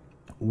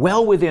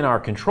well within our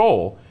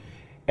control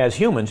as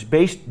humans,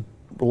 based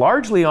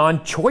largely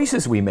on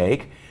choices we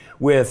make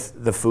with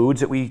the foods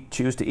that we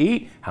choose to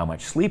eat, how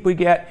much sleep we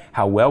get,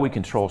 how well we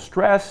control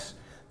stress,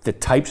 the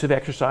types of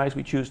exercise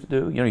we choose to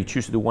do. You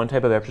choose to do one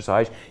type of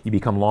exercise, you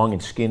become long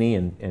and skinny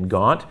and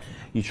gaunt.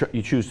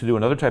 You choose to do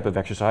another type of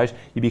exercise,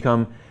 you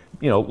become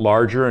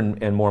larger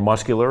and more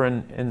muscular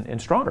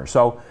and stronger.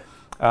 So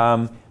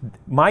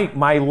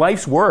my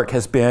life's work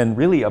has been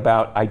really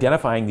about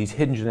identifying these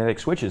hidden genetic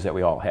switches that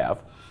we all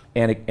have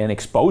and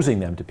exposing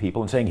them to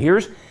people and saying,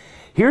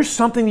 here's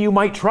something you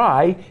might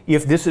try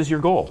if this is your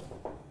goal.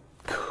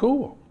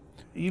 Cool.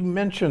 You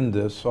mentioned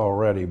this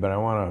already, but I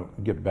want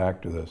to get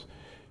back to this.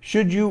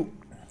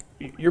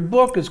 Your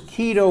book is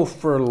Keto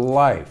for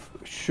Life.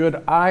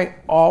 Should I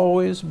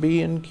always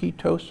be in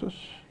ketosis?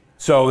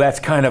 So that's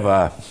kind of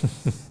a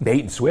bait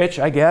and switch,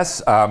 I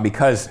guess,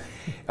 because,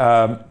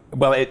 and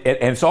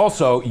it's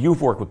also,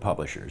 you've worked with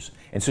publishers,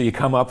 and so you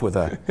come up with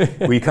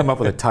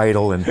a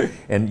title,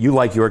 and you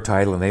like your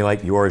title, and they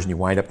like yours, and you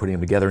wind up putting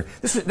them together.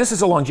 This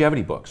is a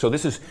longevity book. So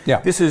this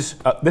is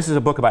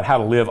a book about how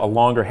to live a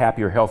longer,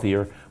 happier,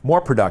 healthier,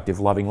 more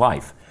productive, loving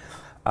life.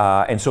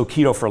 And so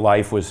Keto for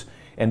Life was,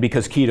 and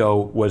because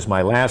keto was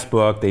my last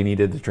book, they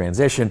needed the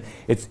transition.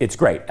 It's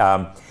great.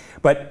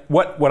 But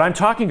what I'm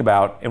talking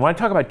about, and when I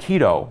talk about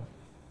keto,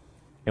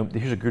 and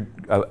here's a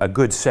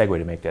good segue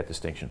to make that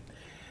distinction.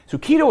 So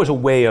keto is a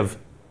way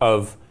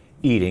of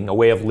eating, a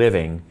way of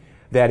living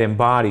that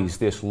embodies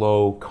this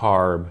low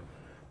carb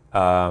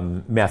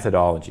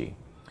methodology.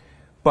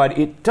 But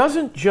it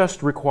doesn't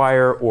just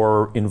require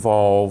or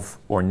involve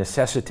or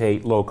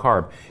necessitate low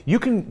carb. You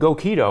can go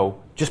keto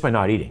just by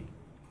not eating.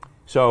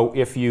 So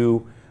if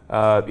you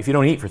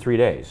don't eat for 3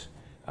 days,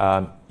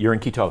 you're in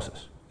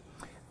ketosis.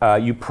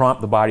 You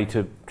prompt the body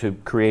to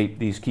create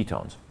these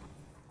ketones.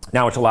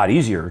 Now, it's a lot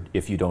easier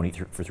if you don't eat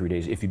for 3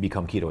 days, if you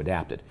become keto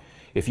adapted.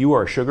 If you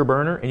are a sugar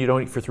burner and you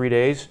don't eat for 3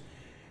 days,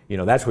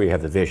 that's where you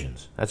have the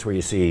visions. That's where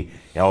you see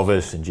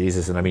Elvis and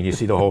Jesus, and you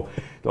see the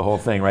whole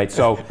thing, right?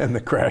 So and the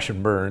crash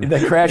and burn.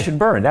 The crash and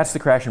burn. That's the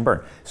crash and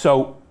burn.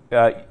 So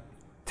to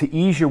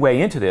ease your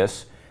way into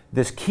this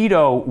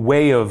keto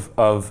way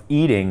of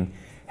eating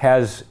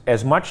has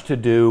as much to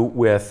do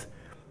with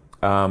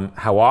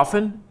how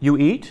often you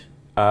eat,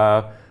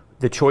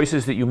 the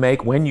choices that you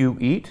make when you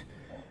eat,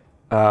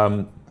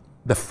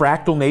 the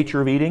fractal nature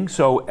of eating.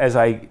 So as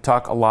I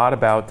talk a lot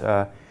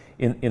about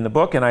in the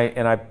book, and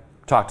I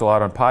talked a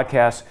lot on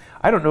podcasts,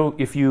 I don't know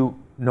if you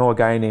know a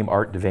guy named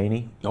Art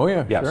Devaney. Oh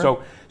yeah,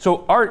 Sure.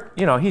 So Art,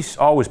 he's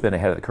always been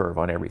ahead of the curve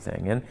on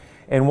everything,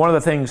 and one of the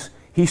things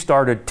he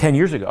started 10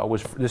 years ago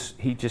was this.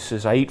 He just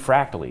says, I eat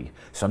fractally.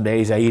 Some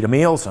days I eat a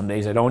meal, some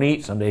days I don't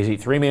eat, some days I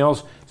eat 3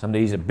 meals, some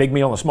days a big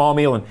meal and a small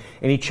meal, and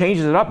he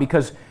changes it up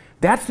because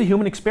that's the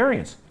human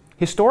experience.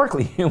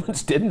 Historically,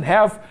 humans didn't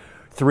have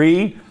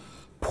 3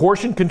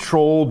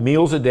 portion-controlled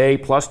meals a day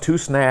plus 2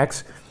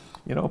 snacks,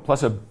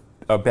 plus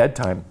a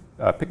bedtime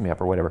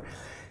pick-me-up or whatever.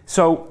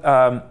 So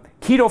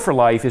Keto for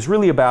Life is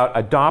really about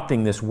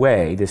adopting this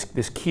way, this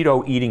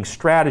keto eating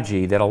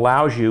strategy that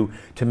allows you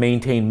to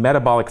maintain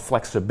metabolic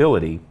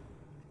flexibility,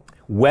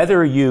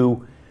 whether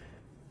you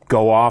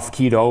go off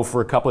keto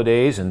for a couple of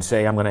days and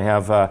say, I'm going to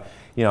have, I'm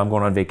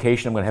going on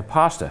vacation, I'm going to have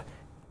pasta,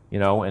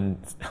 and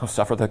I'll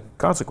suffer the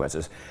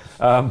consequences.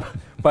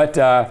 Like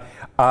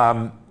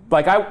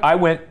I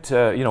went,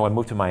 I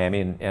moved to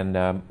Miami,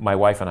 and my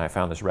wife and I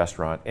found this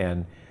restaurant,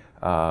 and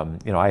I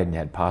hadn't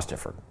had pasta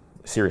for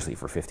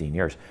 15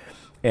 years.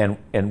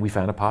 And we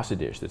found a pasta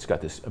dish that's got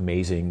this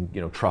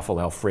amazing, truffle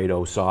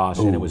Alfredo sauce,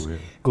 and it was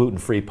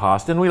gluten-free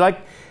pasta. And we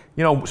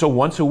so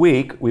once a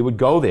week we would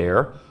go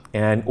there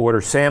and order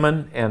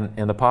salmon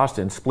and the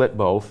pasta and split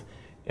both,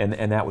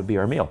 and that would be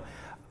our meal.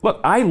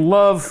 Look, I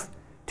love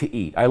to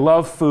eat. I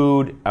love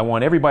food. I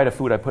want every bite of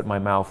food I put in my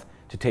mouth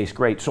to taste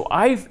great. So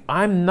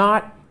I'm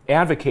not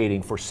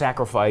advocating for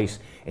sacrifice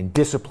and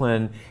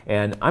discipline,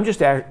 and I'm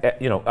just,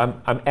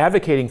 I'm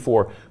advocating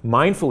for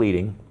mindful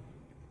eating,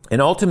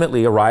 and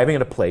ultimately arriving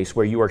at a place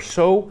where you are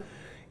so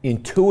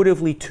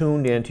intuitively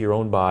tuned into your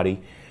own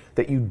body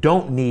that you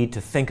don't need to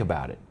think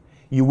about it.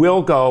 You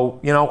will go,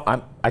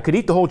 I could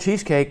eat the whole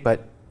cheesecake,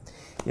 but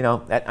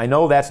I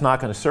know that's not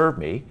going to serve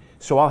me,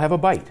 so I'll have a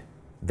bite.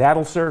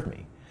 That'll serve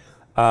me.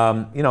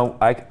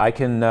 I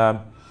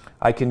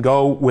can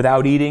go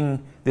without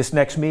eating this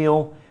next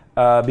meal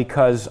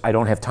because I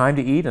don't have time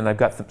to eat and I've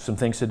got some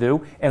things to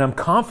do, and I'm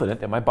confident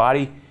that my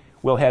body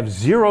will have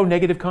zero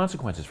negative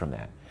consequences from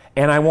that.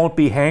 And I won't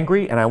be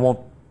hangry and I won't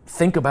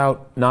think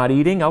about not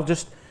eating.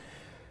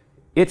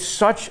 It's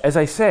such, as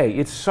I say,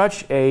 it's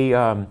such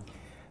a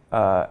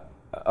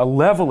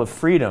level of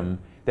freedom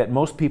that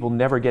most people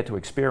never get to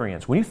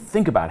experience. When you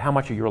think about how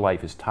much of your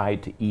life is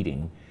tied to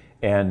eating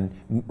and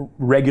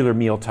regular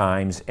meal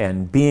times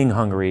and being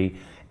hungry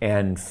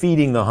and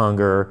feeding the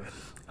hunger,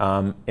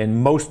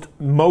 in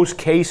most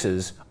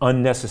cases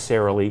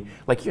unnecessarily,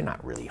 like you're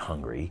not really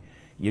hungry.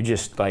 You're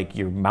just like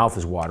your mouth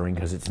is watering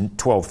because it's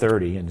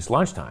 12:30 and it's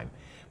lunchtime.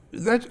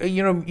 That's,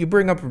 you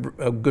bring up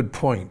a good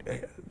point.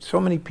 So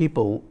many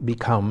people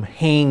become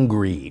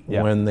hangry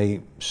when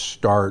they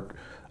start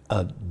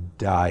a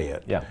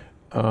diet. Yeah.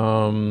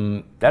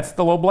 That's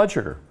the low blood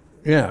sugar.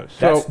 Yeah.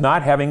 That's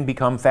not having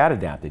become fat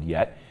adapted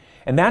yet.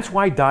 And that's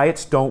why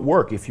diets don't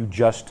work if you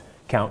just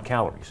count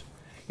calories.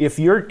 If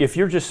you're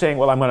just saying,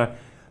 well,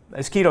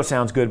 this keto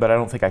sounds good, but I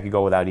don't think I could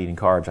go without eating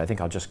carbs. I think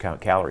I'll just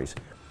count calories.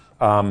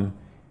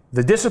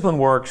 The discipline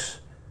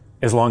works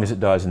as long as it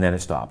does, and then it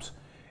stops.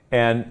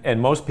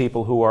 And most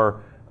people who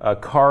are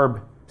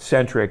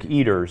carb-centric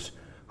eaters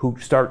who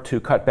start to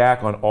cut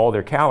back on all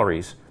their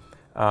calories,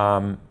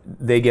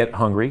 they get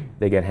hungry,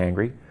 they get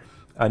hangry.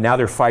 Now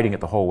they're fighting it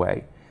the whole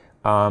way.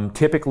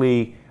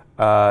 Typically,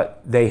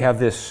 they have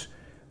this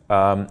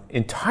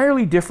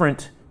entirely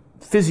different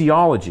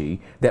physiology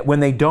that when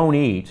they don't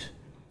eat,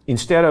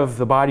 instead of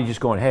the body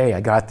just going, hey,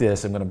 I got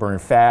this, I'm going to burn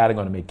fat, I'm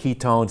going to make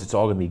ketones, it's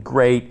all going to be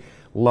great,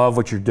 love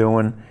what you're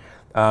doing,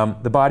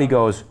 the body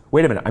goes,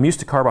 wait a minute, I'm used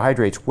to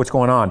carbohydrates, what's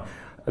going on?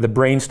 The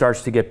brain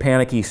starts to get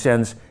panicky,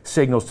 sends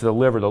signals to the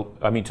liver,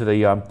 to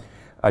the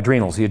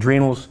adrenals. The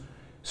adrenals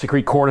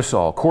secrete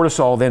cortisol.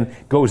 Cortisol then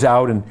goes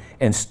out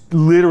and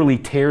literally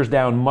tears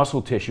down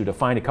muscle tissue to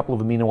find a couple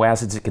of amino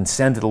acids it can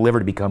send to the liver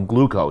to become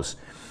glucose.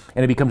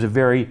 And it becomes a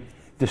very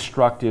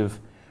destructive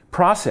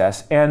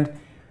process. And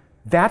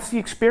that's the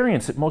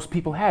experience that most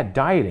people had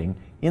dieting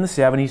in the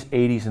 70s,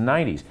 80s, and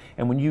 90s.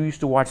 And when you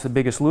used to watch The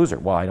Biggest Loser,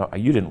 well,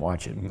 you didn't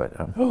watch it, but...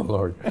 oh,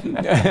 Lord.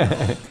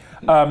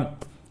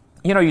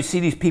 You see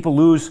these people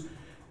lose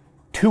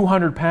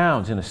 200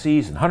 pounds in a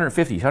season,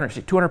 150,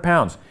 100, 200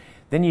 pounds.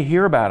 Then you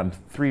hear about them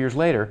 3 years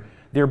later,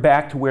 they're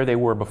back to where they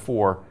were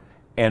before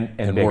and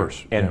bigger,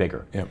 worse. And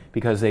bigger.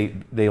 Because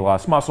they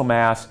lost muscle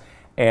mass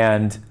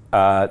and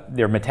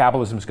their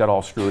metabolisms got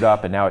all screwed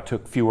up, and now it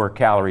took fewer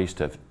calories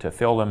to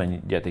fill them,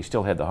 and yet they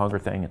still had the hunger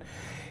thing. And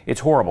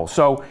it's horrible.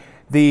 So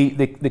the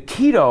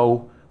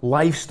keto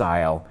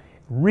lifestyle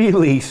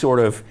really sort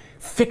of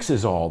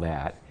fixes all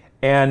that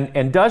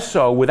and does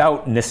so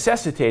without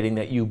necessitating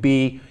that you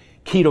be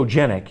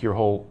ketogenic your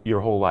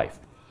whole life.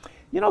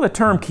 The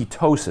term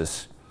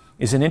ketosis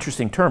is an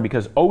interesting term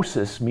because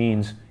osis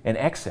means an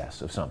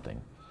excess of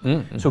something.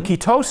 Mm-hmm. So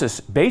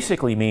ketosis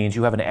basically means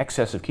you have an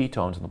excess of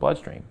ketones in the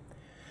bloodstream.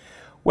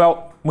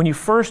 Well, when you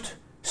first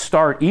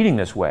start eating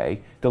this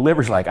way, the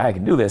liver's like, I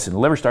can do this, and the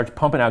liver starts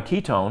pumping out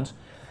ketones,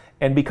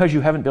 and because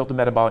you haven't built the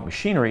metabolic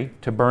machinery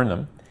to burn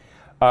them,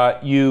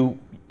 you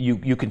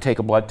can take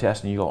a blood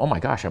test and you go, oh my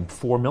gosh, I'm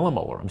 4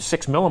 millimolar, I'm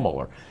 6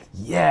 millimolar.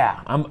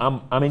 Yeah,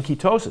 I'm in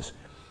ketosis.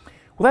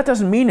 Well, that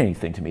doesn't mean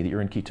anything to me that you're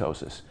in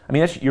ketosis. I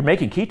mean, you're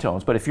making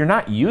ketones, but if you're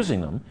not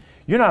using them,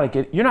 you're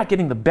not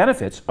getting the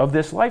benefits of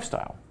this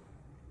lifestyle.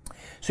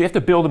 So you have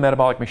to build a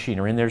metabolic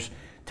machinery, and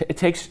it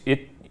takes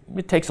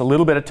a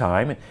little bit of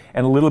time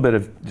and a little bit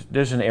of,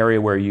 there's an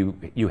area where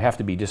you have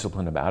to be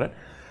disciplined about it.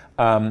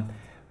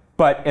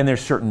 And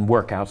there's certain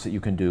workouts that you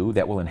can do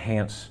that will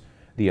enhance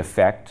the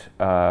effect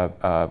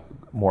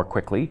more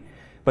quickly.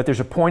 But there's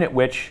a point at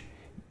which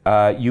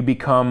you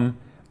become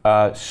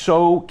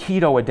so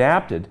keto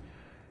adapted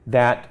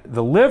that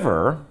the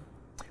liver,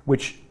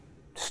 which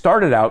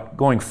started out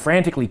going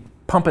frantically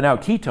pumping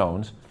out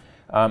ketones,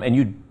 and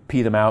you'd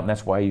pee them out, and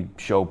that's why you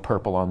show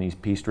purple on these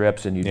pee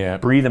strips, and you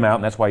breathe them out,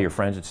 and that's why your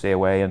friends would stay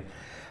away. And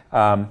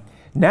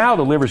now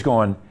the liver's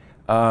going,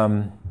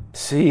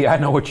 see, I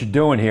know what you're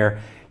doing here.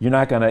 You're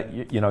not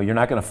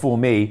gonna fool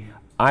me.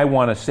 I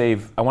want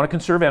to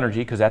conserve energy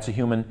because that's a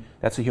human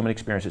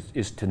experience.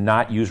 Is to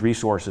not use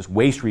resources,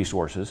 waste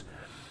resources,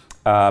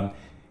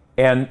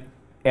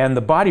 and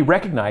the body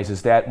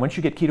recognizes that once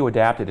you get keto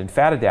adapted and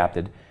fat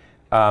adapted,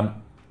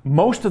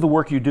 most of the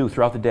work you do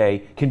throughout the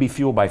day can be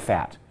fueled by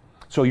fat.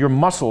 So your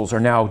muscles they're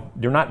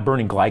not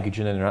burning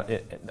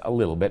glycogen a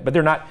little bit, but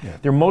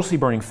they're mostly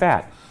burning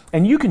fat.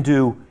 And you can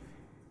do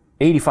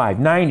 85,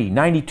 90,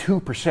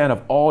 92%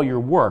 of all your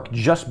work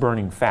just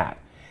burning fat.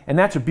 And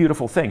that's a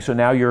beautiful thing. So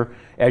now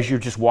as you're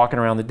just walking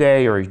around the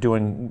day or you're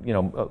doing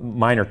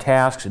minor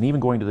tasks and even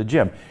going to the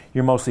gym,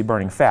 you're mostly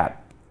burning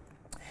fat.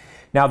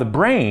 Now the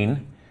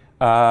brain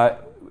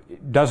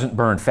doesn't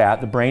burn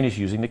fat. The brain is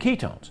using the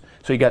ketones.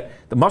 So you got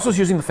the muscles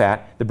using the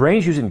fat, the brain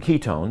is using the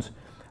ketones,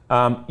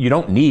 You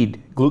don't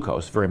need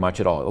glucose very much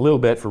at all. A little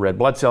bit for red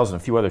blood cells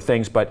and a few other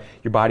things, but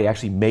your body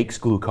actually makes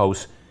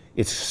glucose.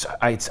 It's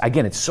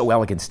again, it's so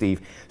elegant,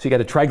 Steve. So you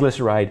got a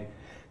triglyceride,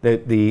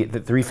 the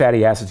 3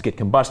 fatty acids get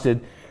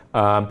combusted.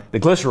 The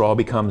glycerol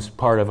becomes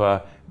part of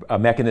a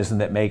mechanism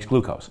that makes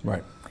glucose.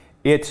 Right.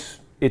 It's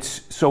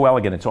so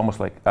elegant, it's almost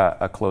like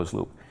a closed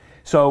loop.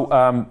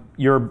 So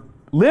your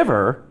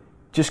liver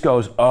just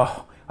goes,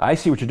 oh, I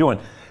see what you're doing.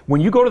 When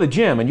you go to the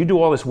gym and you do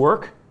all this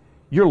work,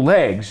 your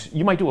legs,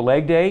 you might do a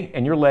leg day,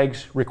 and your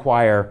legs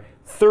require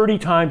 30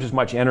 times as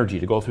much energy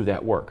to go through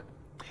that work.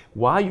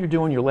 While you're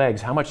doing your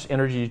legs, how much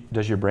energy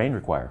does your brain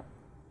require?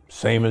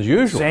 Same as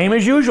usual. Same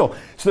as usual.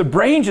 So the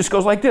brain just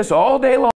goes like this all day long.